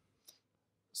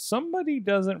 Somebody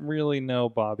doesn't really know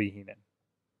Bobby Heenan.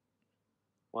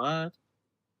 What?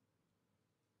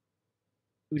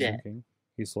 Who He's dat? looking.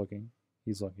 He's looking.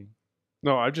 He's looking.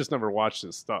 No, I've just never watched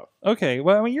his stuff. Okay,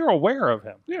 well, I mean, you're aware of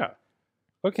him. Yeah,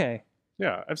 Okay.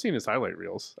 yeah, I've seen his highlight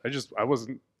reels. I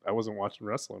wasn't watching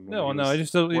wrestling. when No, he no, was it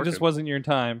just working. wasn't your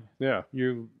time. Yeah,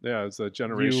 You yeah, it's a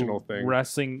generational thing.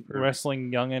 wrestling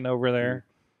youngin over there.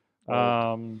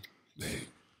 Old.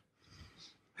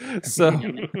 So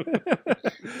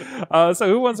so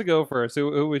who wants to go first?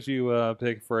 Who would you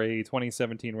pick for a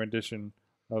 2017 rendition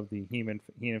of the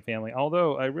Heenan family?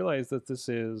 Although I realize that this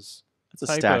is That's a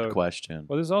typoed. stacked question.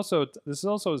 Well, this is also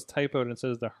is typoed and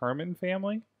says the Herman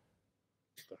family.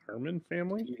 The Herman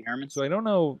family. Pee-wee Herman? So I don't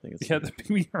know. I think it's Yeah, the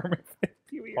Pee Wee Herman.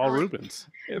 Pee-wee Paul Herman. Rubens.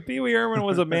 If Pee Wee Herman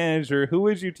was a manager, who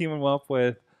would you team him up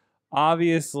with?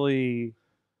 Obviously,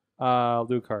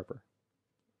 Luke Harper.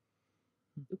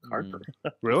 Luke Harper.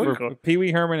 Really? For Pee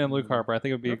Wee Herman and Luke Harper, I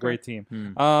think it would be a great team.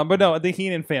 Hmm. But no, the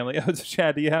Heenan family.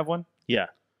 Chad, do you have one? Yeah.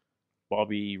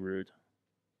 Bobby Roode.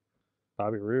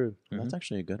 Bobby Roode. That's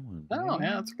actually a good one. Oh,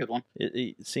 yeah, that's a good one.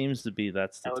 It seems to be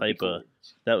that's the That would be type of cool.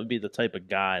 that would be the type of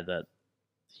guy that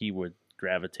he would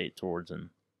gravitate towards, and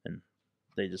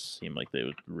they just seem like they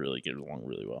would really get along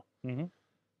really well.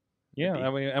 Yeah,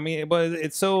 Be- I mean, but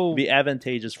it's so It'd be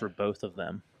advantageous for both of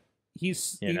them.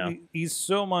 he's you know. he's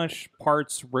so much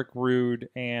parts Rick Rude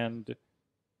and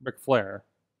Ric Flair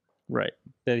Right.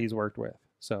 that he's worked with.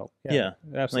 So Yeah.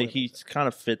 absolutely. Like he kind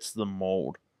of fits the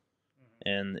mold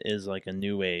and is like a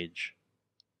new age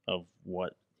of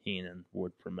what Heenan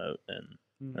would promote, and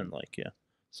And like, yeah.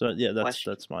 So yeah,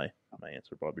 Question. that's my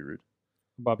answer, Bobby Roode.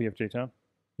 Bobby F. J. Town,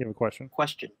 you have a question?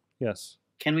 Question. Yes.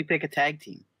 Can we pick a tag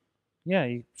team? Yeah,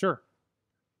 sure.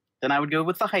 Then I would go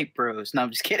with the Hype Bros. No,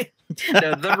 I'm just kidding.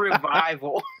 The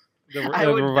Revival. The would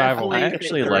Revival. definitely I pick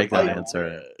actually the like that Revival.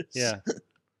 answer. Yeah.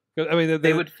 'Cause, I mean,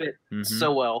 They would fit Mhm.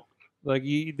 so well. like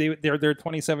they're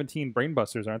 2017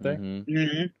 Brainbusters, aren't they? Mhm.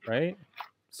 Mm-hmm. Right.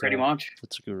 Pretty So- much.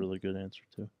 That's a really good answer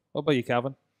too. What about you,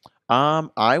 Calvin?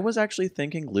 I was actually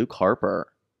thinking Luke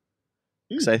Harper.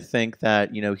 Because I think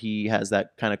that, he has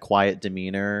that kind of quiet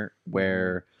demeanor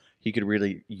where he could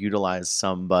really utilize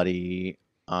somebody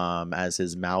as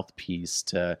his mouthpiece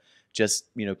to just,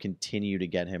 continue to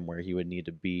get him where he would need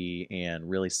to be and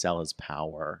really sell his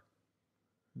power.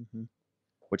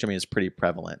 Which, I mean, is pretty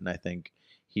prevalent. And I think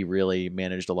he really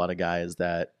managed a lot of guys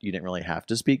that you didn't really have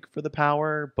to speak for the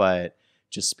power, but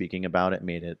just speaking about it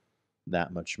made it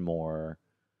that much more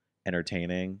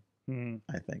entertaining,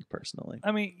 I think, personally.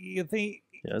 I mean, you think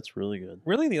Yeah, that's really good.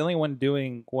 really the only one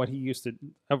doing what he used to,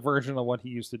 a version of what he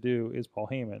used to do, is Paul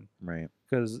Heyman, Right.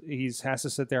 because he has to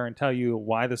sit there and tell you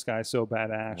why this guy's so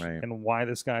badass Right. and why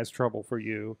this guy's trouble for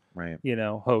you. Right.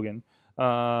 Hogan.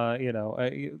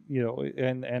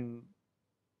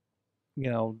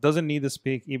 Doesn't need to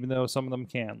speak, even though some of them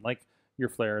can, like your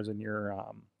Flairs and your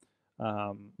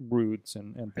Roods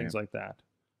and things like that.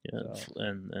 Yeah, So-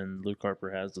 and Luke Harper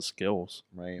has the skills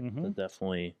Right. Mhm. to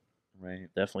definitely Right.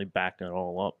 back it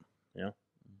all up. Yeah.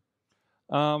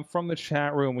 From the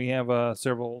chat room, we have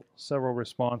several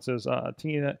responses.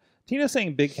 Tina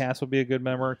saying Big Cass would be a good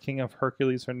member, King of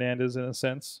Hercules Hernandez in a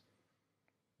sense.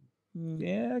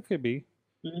 Yeah, it could be.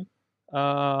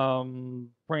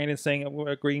 Brandon saying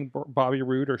agreeing Bobby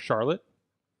Roode or Charlotte.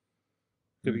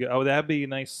 Could be, that'd be a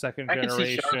nice second I can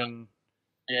see generation.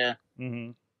 Yeah.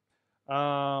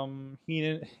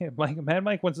 Heenan, Mad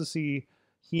Mike wants to see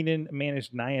Heenan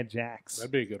manage Nia Jax.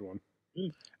 That'd be a good one.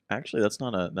 Actually, that's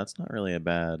not really a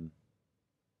bad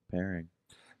pairing.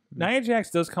 Nia Jax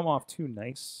does come off too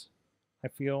nice. I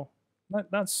feel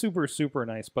not super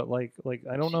nice, but like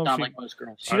I don't know. Not If like most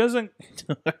girls. she doesn't.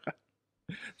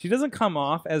 She doesn't come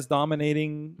off as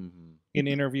dominating in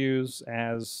interviews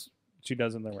as she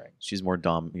does in the ring. She's more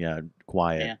quiet.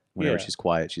 Yeah. Whenever Yeah. she's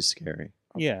quiet, she's scary.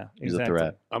 Yeah, She's exactly. a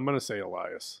threat. I'm gonna say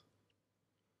Elias.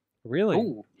 Really?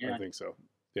 Ooh, yeah. I think so.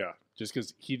 Yeah, just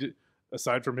because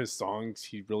aside from his songs,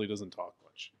 he really doesn't talk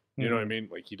much. You know what I mean?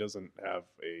 Like he doesn't have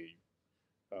a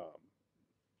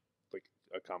like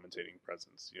a commentating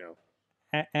presence.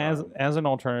 As an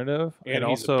alternative, and I'd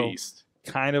he's a also beast.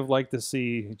 kind of like to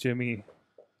see Jimmy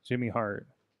Hart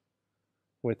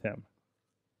with him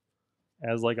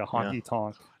as like a honky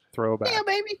tonk throwback. Yeah,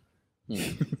 baby.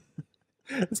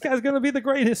 This guy's gonna be the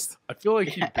greatest. I feel like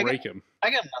he'd I break him.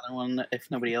 I got another one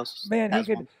if nobody else Man, has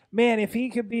one. if he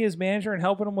could be his manager and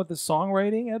helping him with the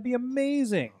songwriting, that'd be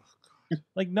amazing.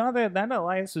 Like, not that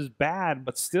Elias is bad,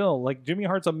 but still, like, Jimmy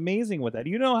Hart's amazing with that.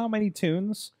 You know how many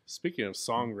tunes? Speaking of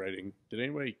songwriting, did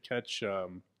anybody catch? I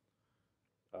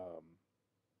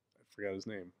forgot his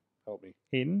name. Help me.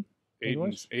 Aiden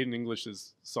English? Aiden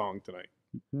English's song tonight.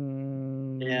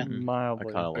 Yeah. I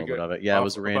Mildly. caught a little bit of it. Yeah, it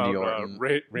was Randy about, Orton.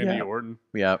 Randy Yeah. Orton.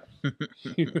 Yeah.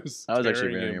 He was That was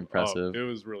actually tearing really him impressive. up. It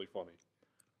was really funny.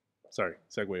 Sorry,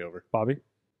 segue over. Bobby?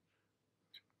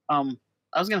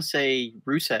 I was gonna say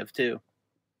Rusev too.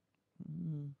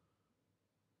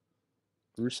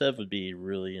 Rusev would be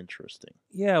really interesting.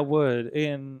 Yeah, it would.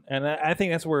 And I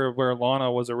think that's where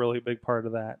Lana was a really big part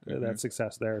of that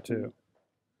success there, too.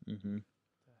 Mm-hmm.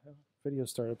 Video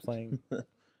started playing.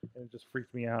 And it just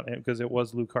freaked me out because it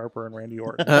was Luke Harper and Randy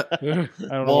Orton. I don't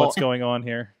know Well, what's going on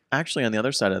here. Actually, on the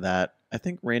other side of that, I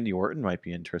think Randy Orton might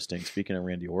be interesting. Speaking of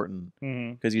Randy Orton,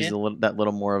 because he's that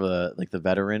little more of a the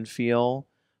veteran feel,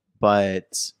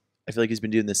 but I feel like he's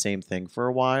been doing the same thing for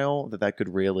a while. That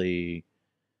could really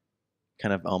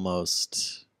kind of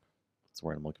almost what's the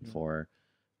word I'm looking for?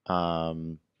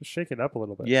 Just shake it up a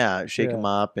little bit. Yeah, shake Yeah. him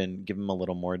up and give him a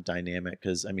little more dynamic.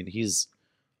 Because I mean, he's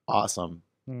awesome.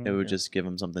 Mhm. It would just give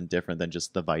him something different than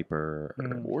just the Viper.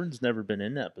 Or, Orton's never been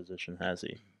in that position, has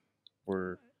he?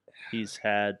 Where he's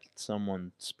had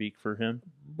someone speak for him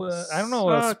But I don't know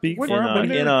what I'll speak for in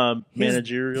him. a His-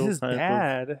 managerial his type of.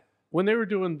 dad. When they were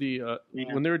doing the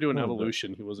Yeah. when they were doing Little bit.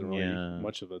 Evolution, he wasn't really Yeah.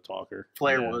 much of a talker.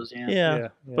 Flair Yeah. was, yeah. Yeah,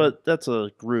 but that's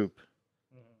a group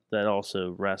that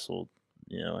also wrestled.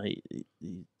 You know, he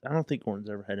I don't think Orton's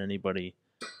ever had anybody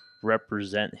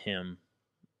represent him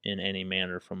in any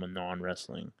manner from a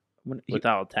non-wrestling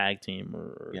without a tag team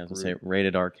or yeah, I was group. gonna say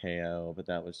rated RKO, but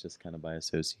that was just kind of by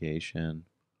association.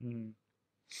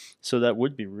 So that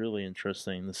would be really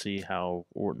interesting to see how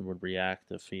Orton would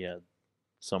react if he had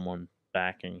someone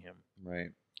backing him,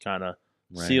 Right. kind of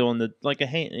Right. sealing the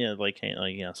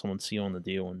someone sealing the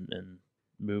deal and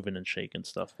moving and shaking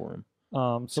stuff for him.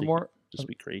 Some So he more. could just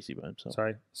be crazy by himself.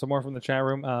 Sorry, some more from the chat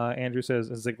room. Andrew says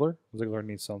Ziggler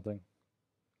needs something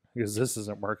because this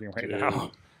isn't working right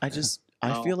now. I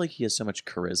feel like he has so much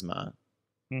charisma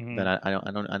that I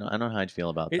don't know how I'd feel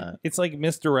about that. It's like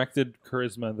misdirected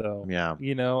charisma, though. Yeah.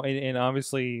 And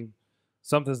obviously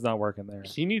something's not working there.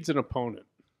 He needs an opponent.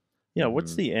 Yeah,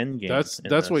 what's the end game?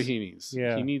 That's what he needs.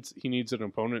 Yeah. He needs an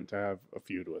opponent to have a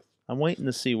feud with. I'm waiting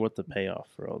to see what the payoff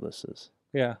for all this is.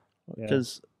 Yeah.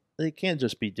 Because they can't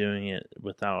just be doing it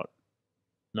without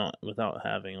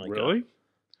having like Really?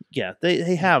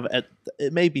 They have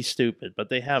it may be stupid, but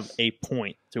they have a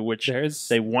point to which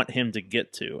they want him to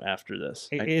get to after this.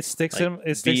 It sticks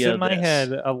in my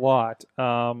head a lot.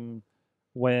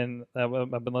 When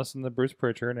I've been listening to Bruce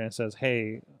Pritchard, and it says,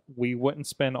 "Hey, we wouldn't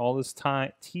spend all this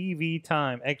TV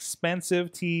time,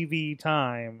 expensive TV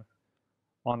time,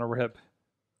 on a rip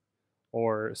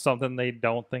or something they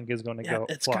don't think is going to go."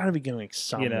 It's got to be going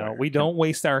somewhere. we don't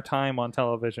waste our time on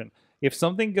television. If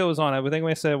something goes on, I think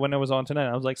I said when it was on tonight,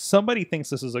 I was like, somebody thinks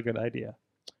this is a good idea.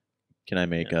 Can I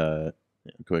make a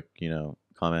quick,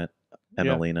 comment?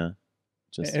 Emelina.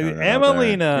 Just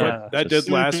Emelina. That did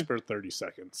last for 30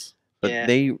 seconds. But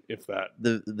if that.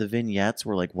 The vignettes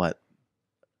were like what?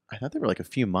 I thought they were like a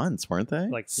few months, weren't they?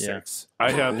 Like 6.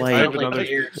 I have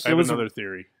another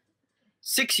theory.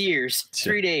 6 years,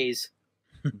 3 days.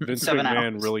 Vince 7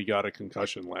 McMahon hours. really got a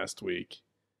concussion last week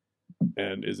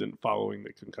and isn't following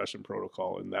the concussion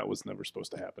protocol, and that was never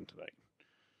supposed to happen tonight.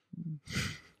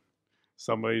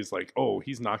 Somebody's like, "Oh,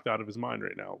 he's knocked out of his mind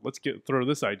right now. Let's throw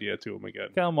this idea to him again."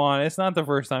 Come on, it's not the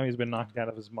first time he's been knocked out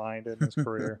of his mind in his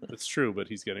career. It's true, but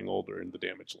he's getting older and the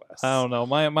damage lasts. I don't know.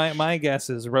 My guess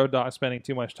is Road Dogg spending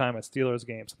too much time at Steelers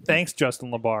games. Thanks,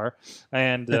 Justin LeBar,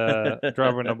 and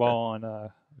dropping the ball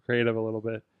on creative a little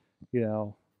bit.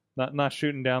 Not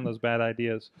shooting down those bad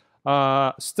ideas.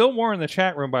 Still more in the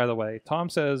chat room, by the way. Tom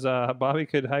says Bobby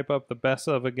could hype up the best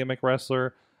of a gimmick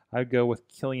wrestler. I'd go with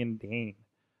Killian Dane.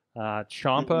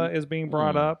 Ciampa is being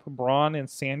brought up. Braun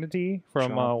Insanity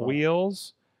from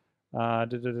Wheels. Tino.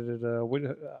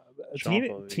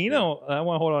 I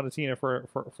want to hold on to Tina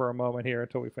for a moment here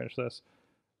until we finish this.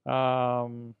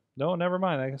 No, never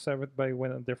mind. I guess everybody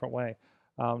went a different way.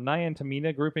 Nia and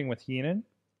Tamina grouping with Heenan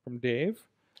from Dave.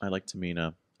 I like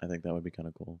Tamina. I think that would be kind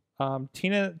of cool.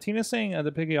 Tina saying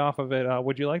to piggy off of it, who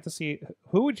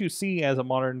would you see as a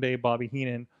modern day Bobby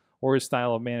Heenan or his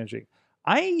style of managing?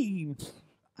 I'm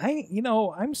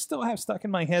still have stuck in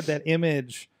my head that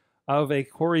image of a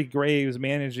Corey Graves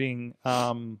managing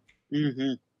what's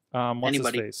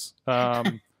Anybody. his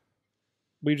face?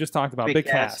 We just talked about Big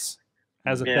Cass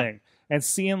as a thing, and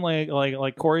seeing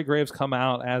like Corey Graves come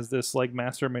out as this like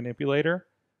master manipulator,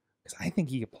 because I think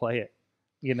he could play it.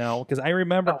 Because I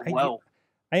remember, I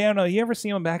don't know. You ever see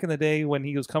him back in the day when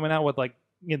he was coming out with like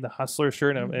in the Hustler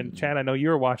shirt? And Chad, I know you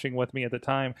were watching with me at the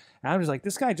time. And I was like,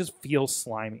 this guy just feels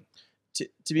slimy.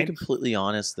 To be completely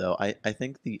honest, though, I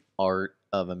think the art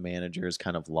of a manager is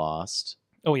kind of lost.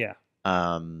 Oh yeah.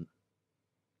 I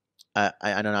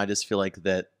don't know. I just feel like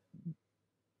that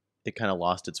it kind of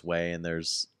lost its way, and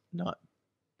there's not.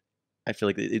 I feel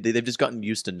like they've just gotten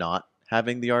used to not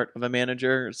having the art of a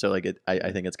manager, so like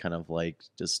I think it's kind of like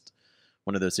just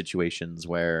one of those situations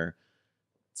where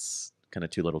it's kind of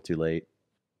too little, too late.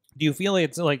 Do you feel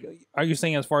it's like? Are you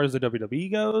saying as far as the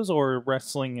WWE goes, or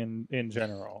wrestling in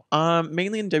general?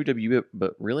 Mainly in WWE,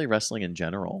 but really wrestling in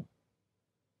general.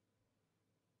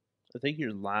 I think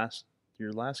your last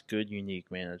good unique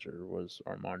manager was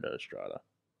Armando Estrada.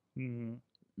 Mm-hmm.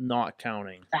 Not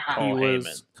counting He Paul was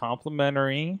Heyman,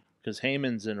 complimentary. because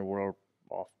Heyman's in a world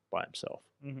off by himself.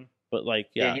 Mm-hmm. But like,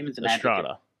 Heyman's an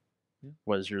Estrada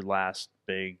was your last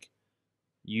big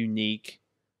unique.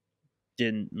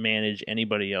 Didn't manage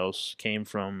anybody else. Came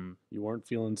from. You weren't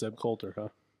feeling Zeb Coulter, huh?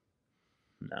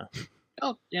 No.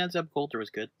 Oh, yeah, Zeb Coulter was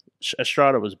good.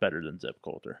 Estrada was better than Zeb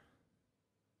Coulter.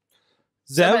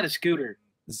 Zeb had a scooter.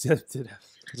 Zeb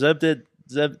did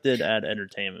add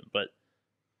entertainment, but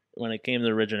when it came to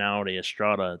originality,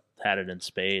 Estrada had it in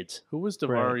spades. Who was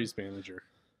Davari's manager?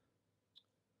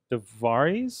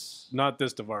 Davari's? Not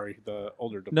this Davari, the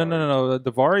older Davari. No.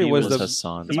 Davari was the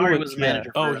Hassan. Davari was the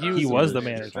manager. He was the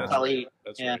manager.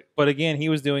 That's Yeah. right. But again, he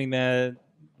was doing that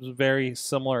very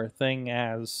similar thing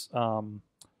as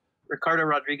Ricardo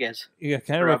Rodriguez. yeah,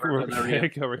 kind of Robert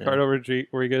Ricardo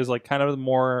Rodriguez, like kind of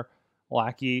more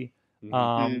lackey,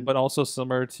 Mhm. but also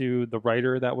similar to the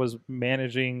writer that was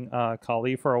managing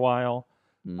Khali for a while.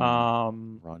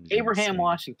 Ron Abraham Johnson.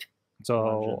 Washington.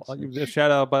 So Legends.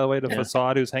 shout out, by the way, to Yeah.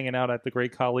 Facade, who's hanging out at the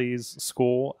Great Khali's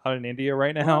school out in India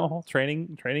right now,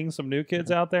 training some new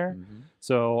kids out there. Mhm.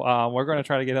 So we're going to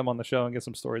try to get him on the show and get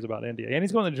some stories about India. And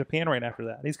he's going to Japan right after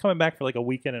that. He's coming back for like a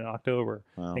weekend in October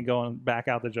Wow. and going back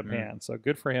out to Japan. So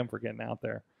good for him for getting out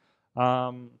there.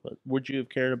 But would you have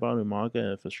cared about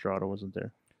Umaga if Estrada wasn't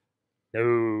there?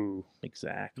 No,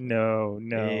 Exactly. no.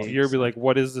 You'd be like,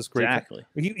 what is this great? Exactly.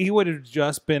 He would have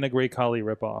just been a Great Khali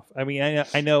ripoff. I mean,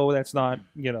 I know that's not,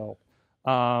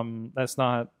 that's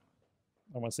not,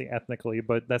 I want to say ethnically,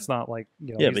 but that's not like,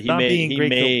 Yeah, he's but he not made being he Great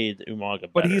Khali. made Umaga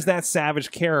better. But he's that savage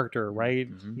character,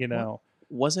 right? Mhm.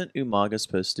 Wasn't Umaga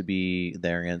supposed to be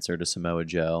their answer to Samoa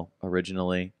Joe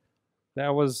originally, that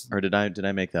was or did I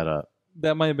make that up?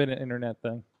 that might have been an internet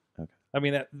thing. Okay. I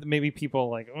mean, that maybe people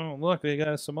like, oh look, they got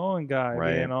a Samoan guy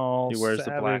Right. being all He wears the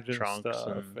black savage and trunks stuff.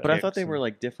 and- But I thought they were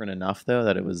like different enough though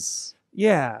that it was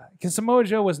Yeah, because Samoa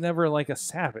Joe was never like a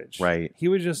savage. Right. He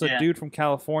was just a Yeah. dude from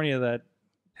California that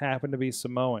happened to be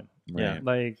Samoan. Yeah. right.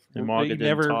 Like Umaga he didn't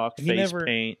never talk, he face never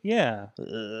paint. Yeah.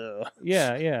 Ugh.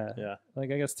 Yeah. Yeah.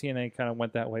 Like I guess TNA kind of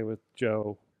went that way with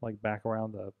Joe, like back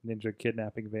around the ninja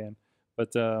kidnapping van.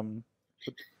 But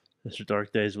Mr.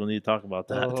 Dark Days, we need to talk about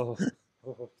that.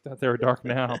 thought they were dark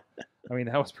now. I mean,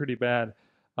 that was pretty bad.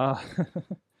 At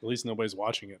least nobody's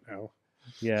watching it now.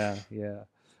 Yeah.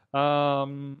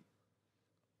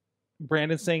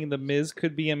 Brandon's saying the Miz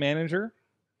could be a manager.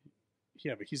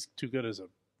 Yeah, but he's too good as a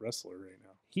wrestler right now.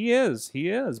 He is.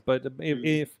 But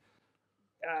if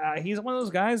he's one of those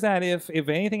guys that if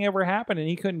anything ever happened and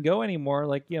he couldn't go anymore,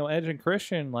 like Edge and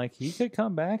Christian, like he could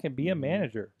come back and be a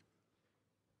manager.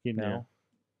 He's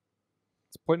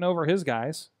putting over his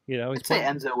guys. He's I'd say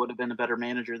Enzo would have been a better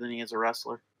manager than he is a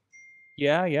wrestler.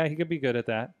 Yeah, he could be good at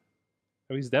that.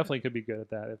 He's definitely could be good at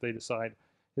that if they decide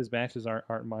his matches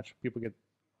aren't much. People get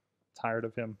tired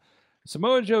of him.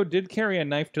 Samoa Joe did carry a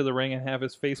knife to the ring and have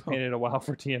his face painted a while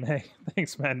for TNA.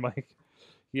 Thanks, Mad Mike.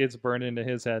 He gets burned into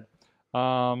his head.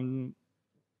 JT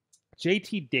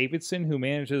Davidson, who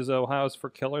manages Ohio's for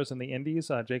Killers in the Indies,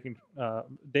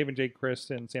 Dave and Jake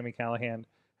Christ and Sammy Callahan,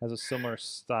 has a similar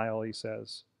style, he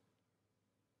says,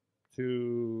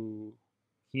 to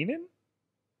Heenan?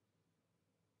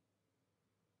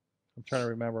 I'm trying to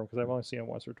remember because I've only seen him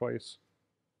once or twice.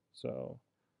 So,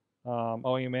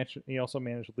 he also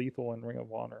managed Lethal and Ring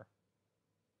of Honor.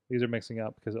 These are mixing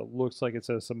up because it looks like it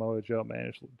says Samoa Joe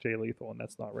managed Jay Lethal, and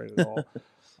that's not right at all.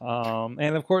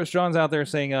 And of course, John's out there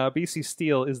saying BC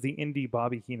Steel is the indie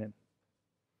Bobby Heenan.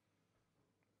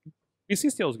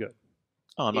 BC Steel's good.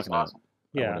 Oh, I'm not He's gonna. awesome.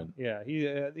 I Yeah,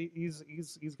 wouldn't.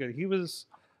 he's good. He was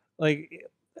like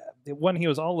when he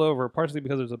was all over, partially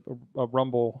because there's a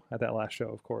rumble at that last show,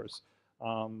 of course.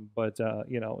 But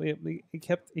he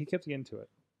kept you into it.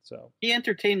 So He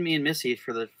entertained me and Missy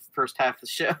for the first half of the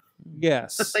show.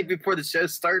 yes, Like before the show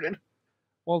started.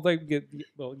 well,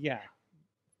 yeah.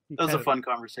 He That was a kinda- fun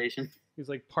conversation. He's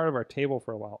like part of our table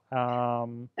for a while.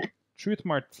 Truth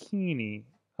Martini.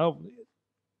 Oh,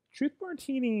 Truth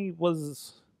Martini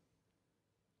was.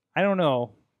 I don't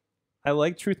know. I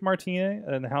like Truth Martini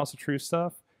and the House of Truth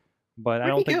stuff, but I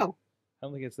don't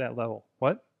think it's that level.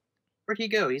 What? Where'd he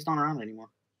go? He's not around anymore.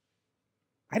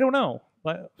 I don't know.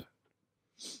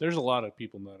 There's a lot of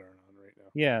people that aren't on right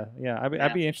now. Yeah.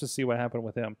 I'd be interested to see what happened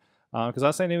with him. Because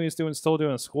last I knew he was still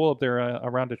doing school up there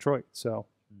around Detroit. So.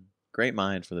 Great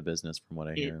mind for the business, from what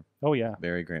I hear. Oh yeah.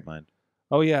 Very great mind.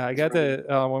 Oh yeah. I got the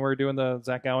when we were doing the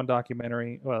Zach Allen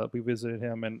documentary. We visited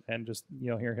him and just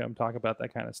hear him talk about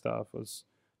that kind of stuff was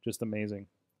just amazing,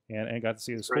 and got to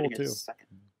see the school Writing too. a second.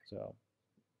 So.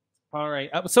 All right.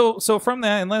 So from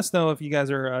that, and let us know if you guys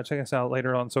are checking us out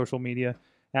later on social media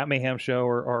at Mayhem Show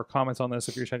or comments on this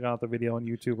if you're checking out the video on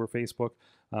YouTube or Facebook,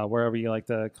 wherever you like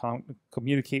to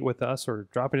communicate with us, or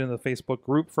drop it in the Facebook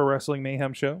group for Wrestling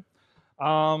Mayhem Show.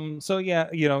 So yeah,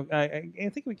 I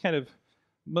think we kind of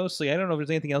mostly. I don't know if there's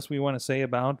anything else we want to say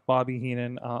about Bobby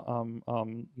Heenan.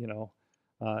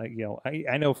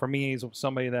 I know for me, he's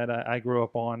somebody that I grew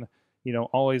up on.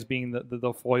 Always being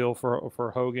the foil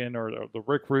for Hogan or the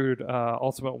Rick Rude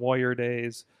Ultimate Warrior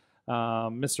days.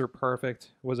 Mr. Perfect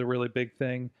was a really big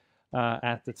thing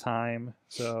at the time.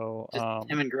 So Just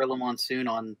him and Gorilla Monsoon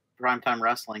on Primetime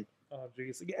Wrestling. oh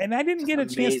geez, and I didn't get a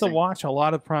chance to Amazing. watch a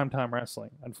lot of Primetime Wrestling,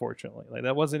 unfortunately. Like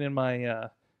that wasn't in my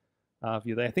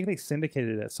view. I think they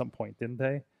syndicated it at some point, didn't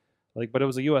they? But it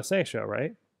was a USA show,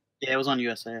 right? Yeah, it was on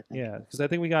USA, I think. Yeah, because I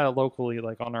think we got it locally,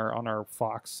 like on our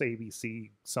Fox ABC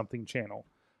something channel.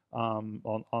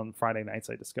 On Friday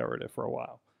nights, I discovered it for a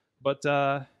while, but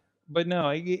no,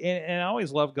 and I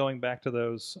always love going back to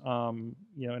those. And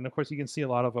of course you can see a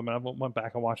lot of them. And I went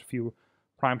back and watched a few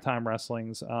primetime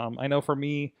wrestlings. I know for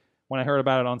me, when I heard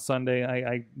about it on Sunday,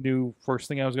 I knew first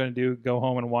thing I was going to do, go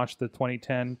home and watch the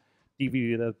 2010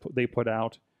 DVD that they put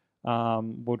out,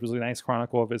 which was a nice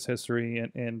chronicle of his history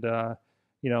and the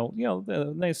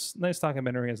nice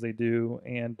documentary as they do,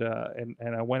 and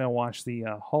I went and watched the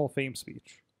Hall of Fame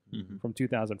speech from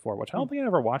 2004, which I don't think I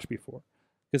ever watched before,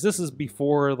 because this is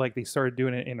before like they started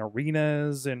doing it in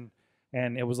arenas and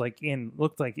it was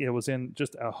looked like it was in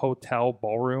just a hotel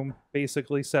ballroom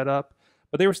basically set up,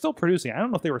 but they were still producing. I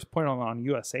don't know if they were putting on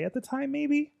USA at the time,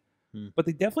 maybe, but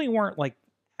they definitely weren't like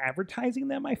advertising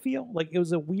them. I feel like it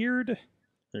was a weird.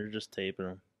 They're just taping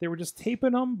them. They were just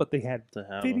taping them, but they had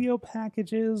video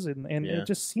packages, and it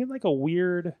just seemed like a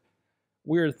weird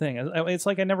thing. It's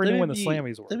like I never knew when the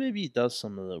Slammies were. WWE does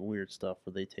some of the weird stuff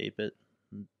where they tape it,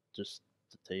 just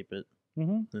to tape it,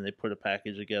 and they put a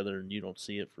package together, and you don't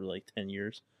see it for like 10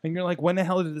 years. And you're like, when the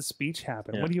hell did the speech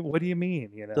happen? Yeah. What do you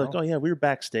mean? You know, they're like, oh yeah, we were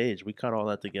backstage. We cut all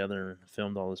that together and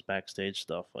filmed all this backstage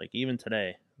stuff. Like even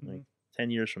today, like 10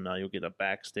 years from now, you'll get a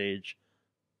backstage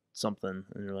something,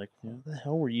 and you're like, what the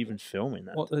hell were you even filming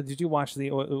that? Well, did you watch the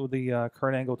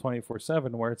Kurt Angle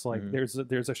 24/7 where it's like there's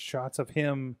a shots of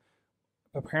him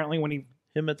apparently when he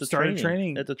at the started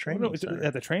training at the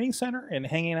training center and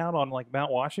hanging out on like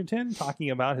Mount Washington talking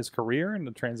about his career and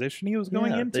the transition he was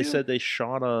going into. They said they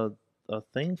shot a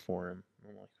thing for him.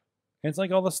 I'm like, it's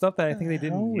like all the stuff that I think they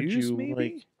didn't use.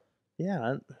 Maybe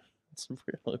it's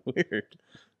really weird.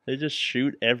 They just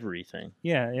shoot everything.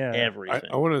 Yeah.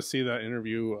 Everything. I want to see that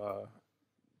interview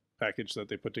package that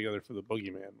they put together for the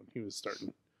Boogeyman when he was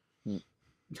starting.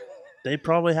 They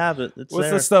probably have it. What's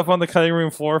the stuff on the cutting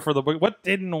room floor for the what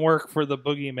didn't work for the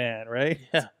Boogeyman, right?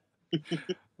 Yeah.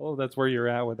 Oh, that's where you're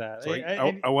at with that. Like,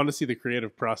 I want to see the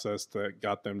creative process that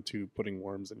got them to putting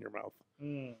worms in your mouth.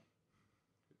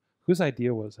 Whose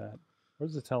idea was that?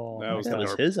 Where's the tell-all? That was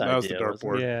his idea. That was the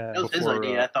dartboard. Yeah, that was his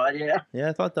idea. I thought, yeah,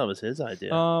 I thought that was his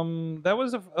idea. That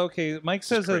was okay. Mike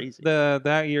says that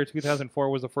that year, 2004,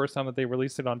 was the first time that they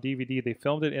released it on DVD. They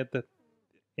filmed it at the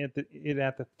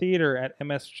theater at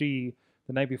MSG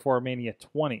the night before Mania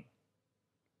 20.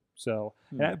 So,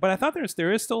 but I thought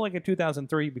there is still like a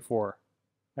 2003 before,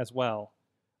 as well,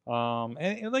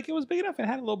 and like it was big enough. It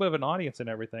had a little bit of an audience and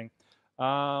everything.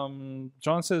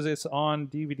 John says it's on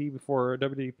DVD before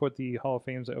WWE put the Hall of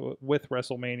Fames with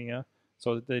WrestleMania,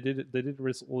 so they did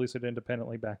release it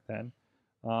independently back then.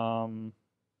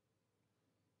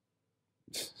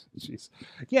 Jeez,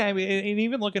 yeah. I mean, and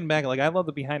even looking back, like I love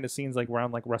the behind the scenes, like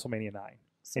around like WrestleMania 9,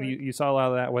 and you saw a lot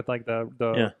of that with like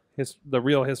the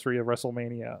real history of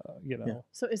WrestleMania. You know. Yeah.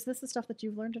 So is this the stuff that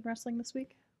you've learned in wrestling this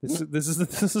week? This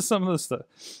is some of the stuff.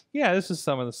 Yeah, this is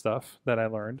some of the stuff that I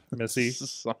learned, Missy. This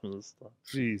is some of the stuff.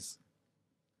 Jeez.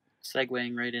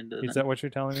 Segueing right into Is that what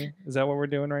you're telling me? Is that what we're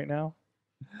doing right now?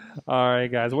 All right,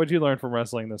 guys. What'd you learn from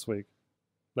wrestling this week,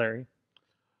 Larry?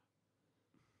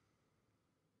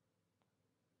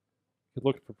 You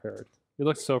looked prepared. You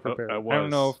looked so prepared. I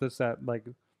don't know if this that like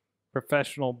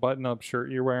professional button-up shirt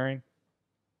you're wearing.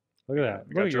 Look at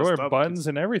that. Look, you're wearing buttons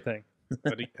and everything.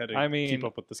 I mean, keep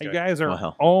up with this guy. You guys are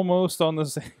almost on the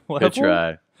same level. Good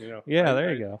try. You know, yeah,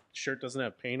 there you go. Shirt doesn't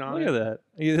have paint on it. Look at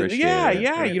that.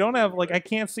 Yeah. You don't have like I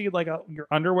can't see like your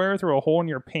underwear through a hole in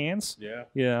your pants. Yeah.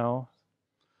 You know.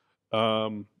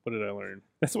 What did I learn?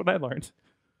 That's what I learned.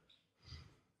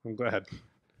 I'm glad.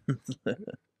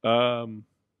 I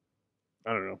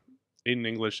don't know. Aiden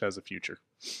English has a future.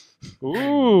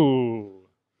 Ooh.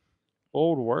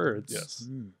 Old words. Yes.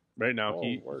 Right now,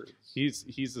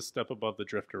 he's a step above the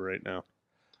Drifter right now.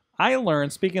 I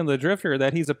learned, speaking of the Drifter,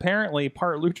 that he's apparently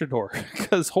part luchador.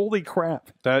 Because holy crap,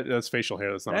 that's facial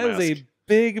hair. That's not. That a mask. Is a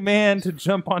big man to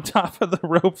jump on top of the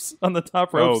ropes like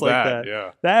that.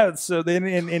 Yeah, that's so.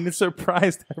 And it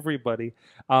surprised everybody.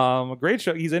 Great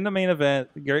show. He's in the main event.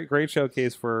 Great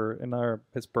showcase for another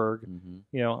Pittsburgh,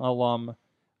 alum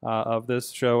of this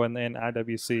show and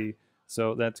IWC.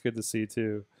 So that's good to see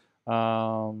too.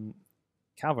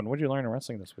 Calvin, what did you learn in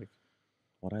wrestling this week?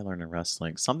 What I learned in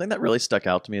wrestling, something that really stuck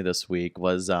out to me this week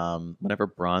was whenever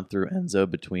Braun threw Enzo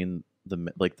between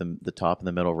the top and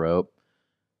the middle rope,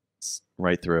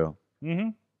 right through. Mm-hmm.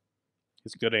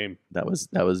 It's good aim. That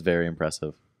was very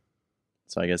impressive.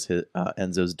 So I guess his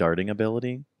Enzo's darting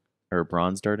ability, or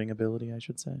Braun's darting ability, I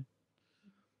should say.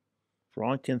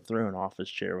 Braun can throw an office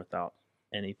chair without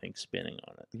anything spinning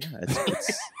on it. Yeah,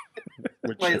 it's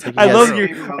I love you.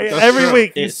 Every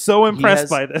week, he's so impressed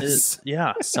by this.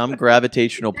 Some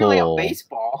gravitational pull. Really a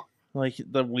baseball. Like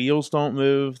the wheels don't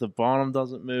move, the bottom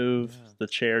doesn't move, the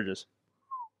chair just.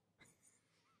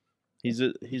 He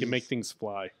can make things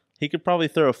fly. He could probably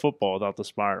throw a football without the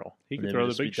spiral. He could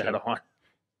throw the big shot on.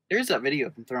 There's that video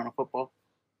of him throwing a football.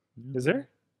 Is there?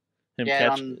 Him Yeah,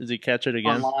 catch? Does he catch it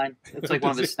again? online. It's like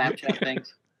one of his Snapchat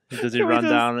things. Does he Can we run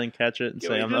just- down and catch it and can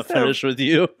say, we "I'm not just have- finished with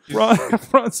you"? Braun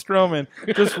Strowman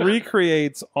just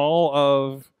recreates all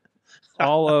of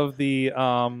the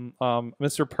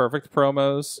Mr. Perfect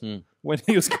promos when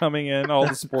he was coming in, all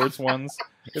the sports ones.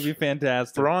 It'd be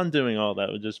fantastic. Braun doing all that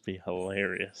would just be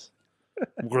hilarious.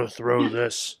 I'm gonna throw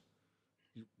this.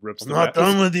 Rips I'm the not back-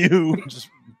 done with you. Just,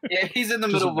 Yeah, he's in the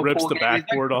just middle of a rips pool the game. He's like,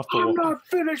 backboard off the I'm wall. not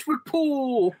finished with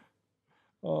pool.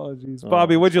 Oh, jeez. Oh,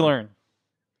 Bobby, what'd you learn?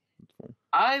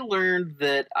 I learned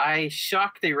that I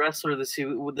shocked a wrestler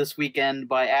this weekend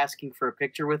by asking for a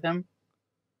picture with him.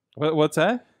 What's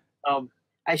that?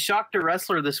 I shocked a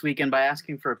wrestler this weekend by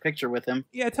asking for a picture with him.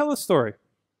 Yeah, tell the story.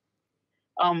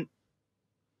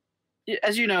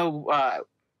 As you know,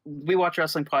 we watch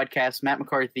wrestling podcasts. Matt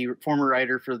McCarthy, former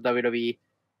writer for the WWE,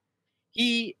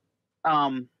 he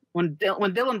when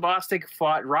Dylan Bostic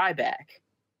fought Ryback,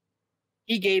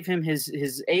 he gave him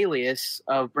his alias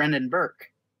of Brendan Burke.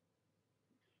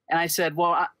 And I said,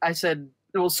 well,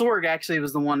 Sorg actually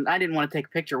was the one. I didn't want to take a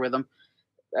picture with him.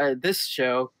 This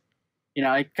show,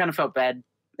 I kind of felt bad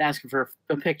asking for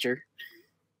a picture.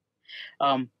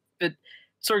 But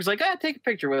Sorg's like, take a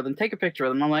picture with him. Take a picture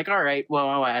with him. I'm like, all right, well,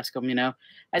 I'll ask him.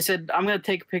 I said, I'm going to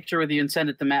take a picture with you and send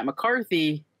it to Matt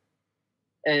McCarthy,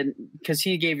 and because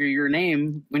he gave you your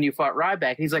name when you fought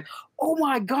Ryback. He's like, oh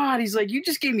my god. He's like, you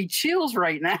just gave me chills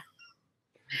right now.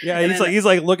 Yeah, And he's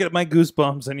like, look at my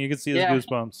goosebumps, and you can see his Yeah.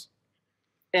 goosebumps.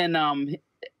 And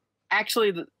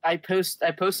actually, I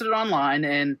posted it online,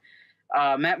 and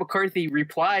Matt McCarthy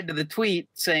replied to the tweet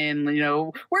saying,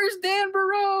 where's Dan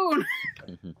Barone?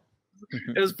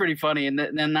 It was pretty funny, and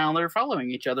then now they're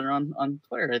following each other on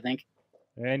Twitter, I think.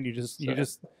 And you just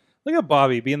look at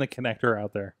Bobby being the connector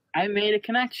out there, I made a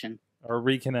connection. or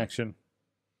reconnection.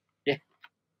 Yeah.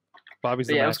 Bobby's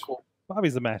But the yeah, it match. was cool.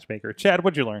 Bobby's the matchmaker. Chad,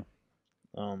 what'd you learn?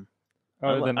 Other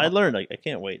than- I learned. I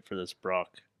can't wait for this Brock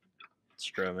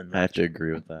Strowman match. I have to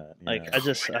agree with that. Like, yeah.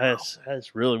 I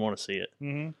just really want to see it.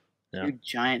 Mhm. Yeah. You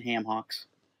giant ham hocks.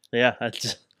 Yeah,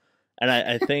 and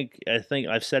I think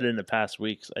I've said it in the past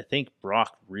weeks. I think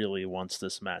Brock really wants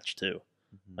this match too.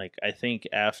 Mhm. Like, I think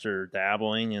after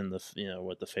dabbling in the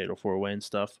with the Fatal 4-Way and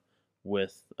stuff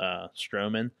with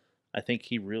Strowman, I think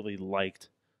he really liked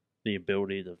the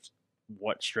ability of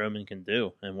what Strowman can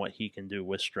do and what he can do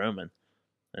with Strowman.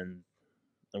 And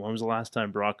when was the last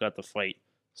time Brock got to fight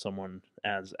someone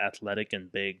as athletic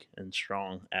and big and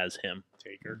strong as him?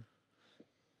 Taker.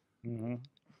 Mhm.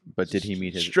 But did he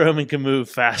meet his? Strowman can move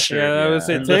faster. Yeah, I would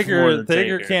say and lift more Taker than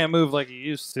Taker can't move like he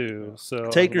used to. So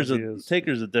Taker's he a is.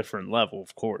 Taker's a different level,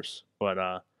 of course,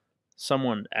 but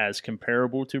someone as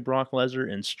comparable to Brock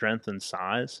Lesnar in strength and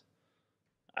size,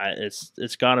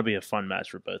 it's got to be a fun match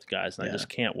for both guys, and I Yeah. just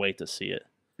can't wait to see it.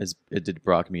 Did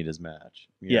Brock meet his match?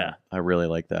 Yeah. I really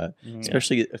like that. Mhm.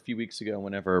 Especially a few weeks ago,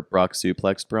 whenever Brock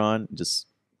suplexed Braun, just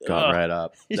got Ugh. right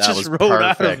up. He That just was rolled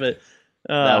perfect. out of it.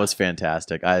 That was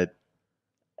fantastic.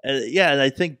 Yeah, and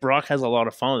I think Brock has a lot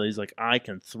of fun with it. He's like, I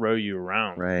can throw you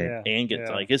around Right. Yeah. and get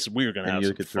Yeah. like we're gonna And have you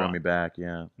some could throw fun. me back.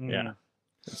 Yeah. Mhm. Yeah,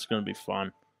 it's gonna be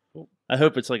fun. I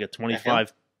hope it's like a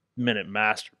 25-minute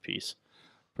masterpiece.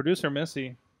 Producer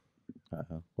Missy,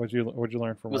 Uh-huh. what'd you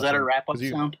learn from? Was that a wrestling? wrap up 'Cause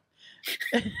you- sound?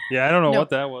 Yeah, I don't know No, what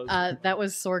that was. That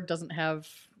was Sorg doesn't have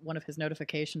one of his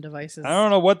notification devices. I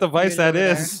don't know what device muted that over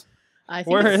there. is. I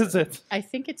think Where it's- is it? I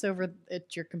think it's over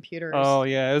at your computer. Oh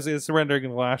yeah, it's surrendering the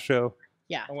last show.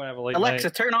 Yeah. I'm gonna have a late Alexa,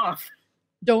 night. turn off.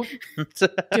 Don't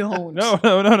don't. No.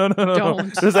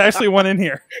 Don't. There's actually one in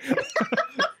here.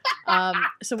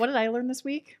 So what did I learn this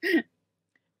week?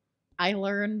 I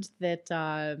learned that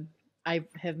I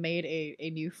have made a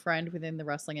new friend within the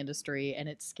wrestling industry, and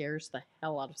it scares the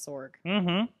hell out of Sorg.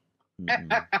 Mm-hmm.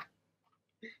 Mhm.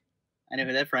 I know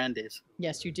who that friend is.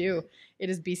 Yes, you do. It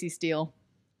is BC Steele.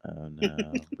 Oh no.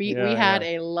 We Yeah, had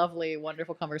yeah. a lovely,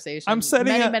 wonderful conversation. I'm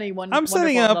setting up. many I'm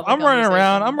setting wonderful, up. lovely I'm running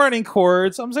around. I'm conversations. running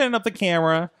cords. I'm setting up the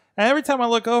camera. And every time I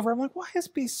look over, I'm like, why is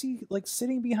BC like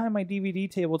sitting behind my DVD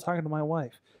table talking to my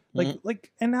wife?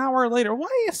 Like an hour later,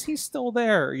 why is he still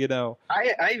there?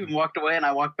 I even walked away and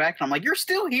I walked back and I'm like, you're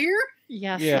still here?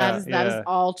 Yes, Yeah, that is yeah.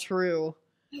 all true.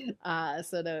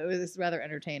 So no, it was rather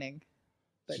entertaining.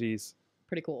 But Jeez.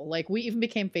 pretty cool. Like, we even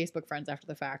became Facebook friends after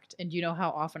the fact. And you know how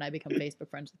often I become Facebook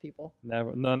friends with people.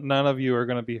 Never, none of you are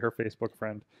going to be her Facebook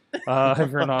friend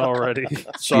if you're not already.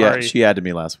 Sorry. She added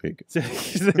me last week.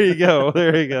 There you go.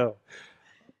 There you go.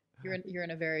 You're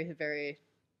in a very, very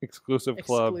Exclusive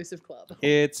club. exclusive club.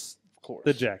 It's Of course.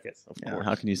 the jacket. Of Yeah, course.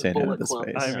 how can you say Bullet no to this Club.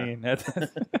 face? I Yeah. mean,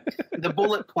 The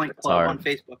Bullet Point Club hard. on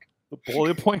Facebook. the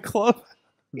Bullet Point Club.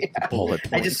 Yeah. Bullet I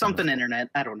point. just something internet.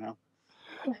 I don't know.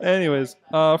 Anyways,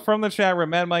 from the chat room,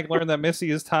 Mad Mike learned that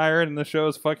Missy is tired and the show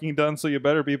is fucking done, so you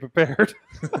better be prepared.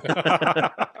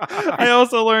 I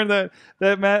also learned that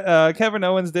Kevin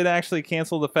Owens did actually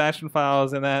cancel the Fashion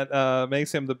Files, and that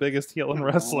makes him the biggest heel in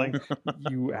wrestling.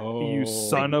 You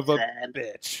son of a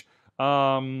bitch.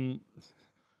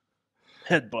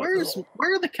 Headbutt.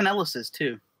 Where are the Kanellises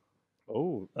too?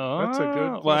 Oh, that's a good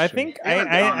question. Well, I think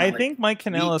I think Mike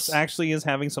Kanellis weeks. actually is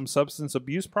having some substance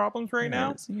abuse problems right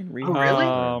now.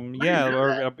 Really? Yeah,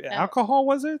 or alcohol,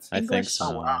 was it? I think so.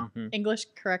 Oh, wow. English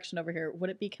correction over here. Would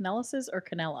it be Kanellises or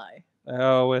Canelli?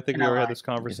 Oh, I think we already had this I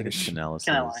think conversation. it's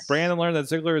Canellis. Brandon learned that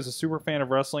Ziggler is a super fan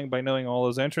of wrestling by knowing all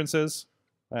those entrances.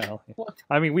 Well, What?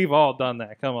 I mean, we've all done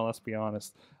that. Come on, let's be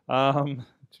honest. And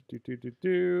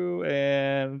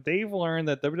Dave learned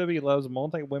that WWE loves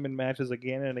multi-women matches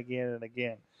again and again and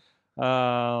again.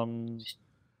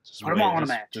 Just Put 'em all in a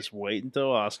match. Just wait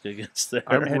until Asuka gets there.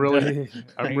 I'm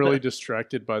really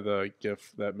distracted by the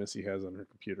GIF that Missy has on her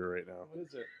computer right now. What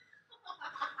is it?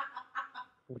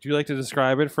 Would you like to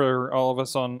describe it for all of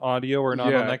us on audio or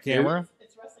not on that camera?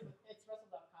 It's wrestling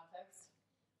without context.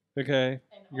 Okay,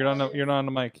 you're not on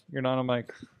the mic. You're not on the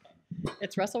mic.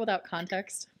 It's wrestle without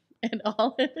context, and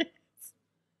all it is.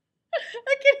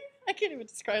 I can't even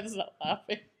describe this without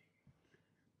laughing.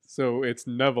 So it's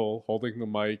Neville holding the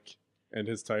mic and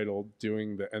his title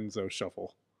doing the Enzo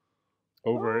shuffle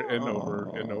over and over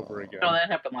and over again. Oh,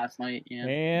 that happened last night. Yeah.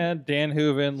 And Dan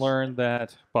Hooven learned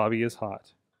that Bobby is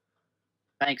hot.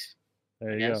 Thanks.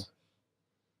 There I you go. guess.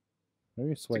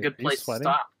 Maybe It's a good place to sweating.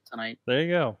 stop tonight. There you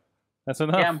go. That's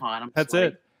enough. Yeah, I'm hot. I'm That's sweaty.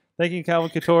 it. Thank you,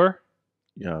 Calvin Couture,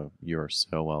 Yeah, you are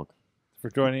so welcome. for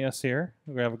joining us here.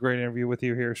 We're going to have a great interview with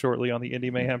you here shortly on the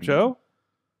Indie Mayhem Show.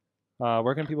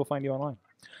 Where can people find you online?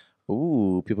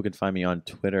 Ooh, people can find me on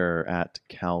Twitter at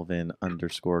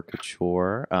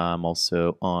Calvin_Couture.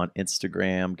 Also on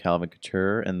Instagram, Calvin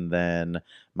Couture, and then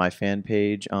my fan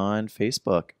page on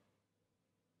Facebook.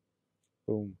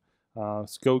 Boom.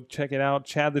 Let's go check it out.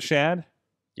 Chad the Shad.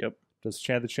 Yep. Does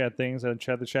Chad the Shad things and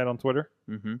Chad the Shad on Twitter?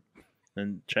 Mm-hmm.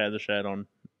 And Chad the Shad on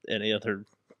any other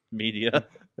media.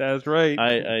 That's right.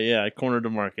 I cornered the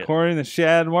market. Cornering the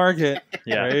Shad market.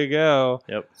 Yeah. There you go.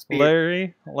 Yep.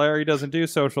 Larry doesn't do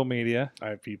social media. I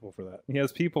have people for that. He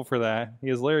has people for that. He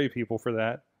has Larry people for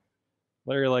that.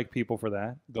 Larry like people for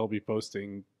that. They'll be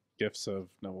posting GIFs of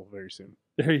Neville very soon.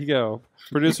 There you go.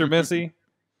 Producer Missy. You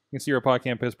can see her at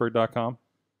podcastpittsburgh.com.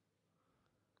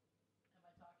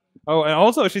 Oh, and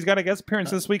also she's got a guest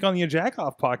appearance this week on the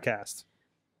Jagoff podcast.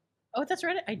 Oh, that's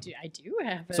right. I do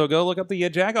have it. So go look up the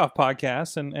Jagoff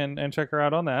podcast and check her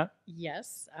out on that.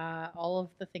 Yes, all of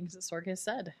the things that Sorg has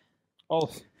said. Oh,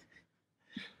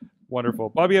 wonderful.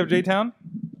 Bobby of J-Town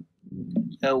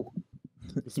No,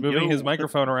 is moving his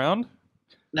microphone around.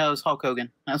 no, it was Hulk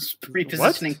Hogan. I was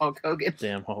repositioning Hulk Hogan.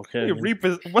 Damn, Hey,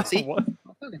 okay. what? See? What?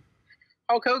 Hulk Hogan.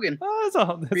 Hulk Hogan. Oh, that's a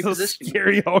Repositioning.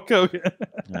 scary Hulk Hogan.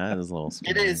 That is a little It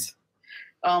scary. is.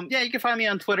 Yeah, you can find me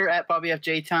on Twitter at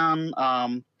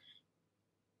BobbyFJTown.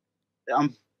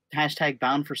 I'm hashtag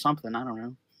bound for something. I don't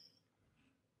know.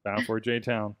 Bound for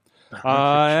J-Town.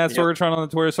 That's Sorgatron on the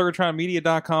Twitter,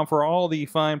 sorgatronmedia.com for all the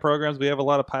fine programs. We have a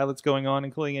lot of pilots going on,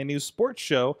 including a new sports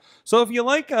show. So if you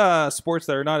like sports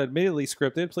that are not admittedly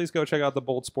scripted, please go check out the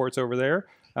Bold Sports over there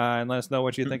and let us know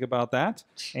what you think about that.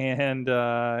 And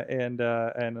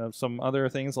some other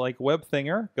things like Web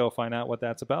Thinger. Go find out what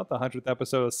that's about. The 100th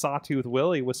episode of Sawtooth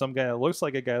Willie with some guy that looks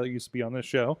like a guy that used to be on this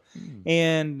show,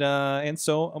 and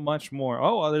so much more.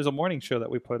 Oh, there's a morning show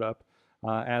that we put up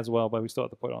as well, but we still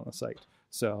have to put it on the site.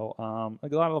 So a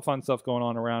lot of the fun stuff going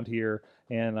on around here.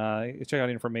 And check out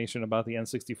information about the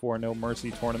N64 No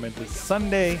Mercy tournament this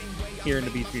Sunday here in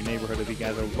the Beechview neighborhood. If you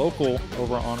guys are local,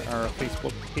 over on our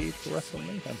Facebook page, The Wrestling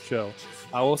Mayhem Show.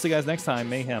 We'll see you guys next time.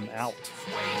 Mayhem out.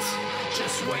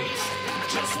 Just wait,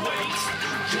 just wait,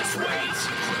 just wait,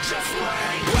 just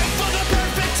wait. Wait for the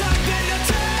perfect time, then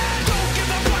attack. Don't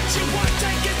give up what you want,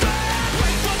 take it back.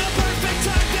 Wait for the perfect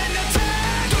time, then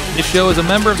attack. This show is a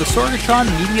member of the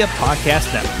Sorgatron Media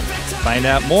Podcast Network. Find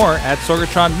out more at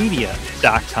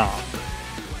sorgatronmedia.com.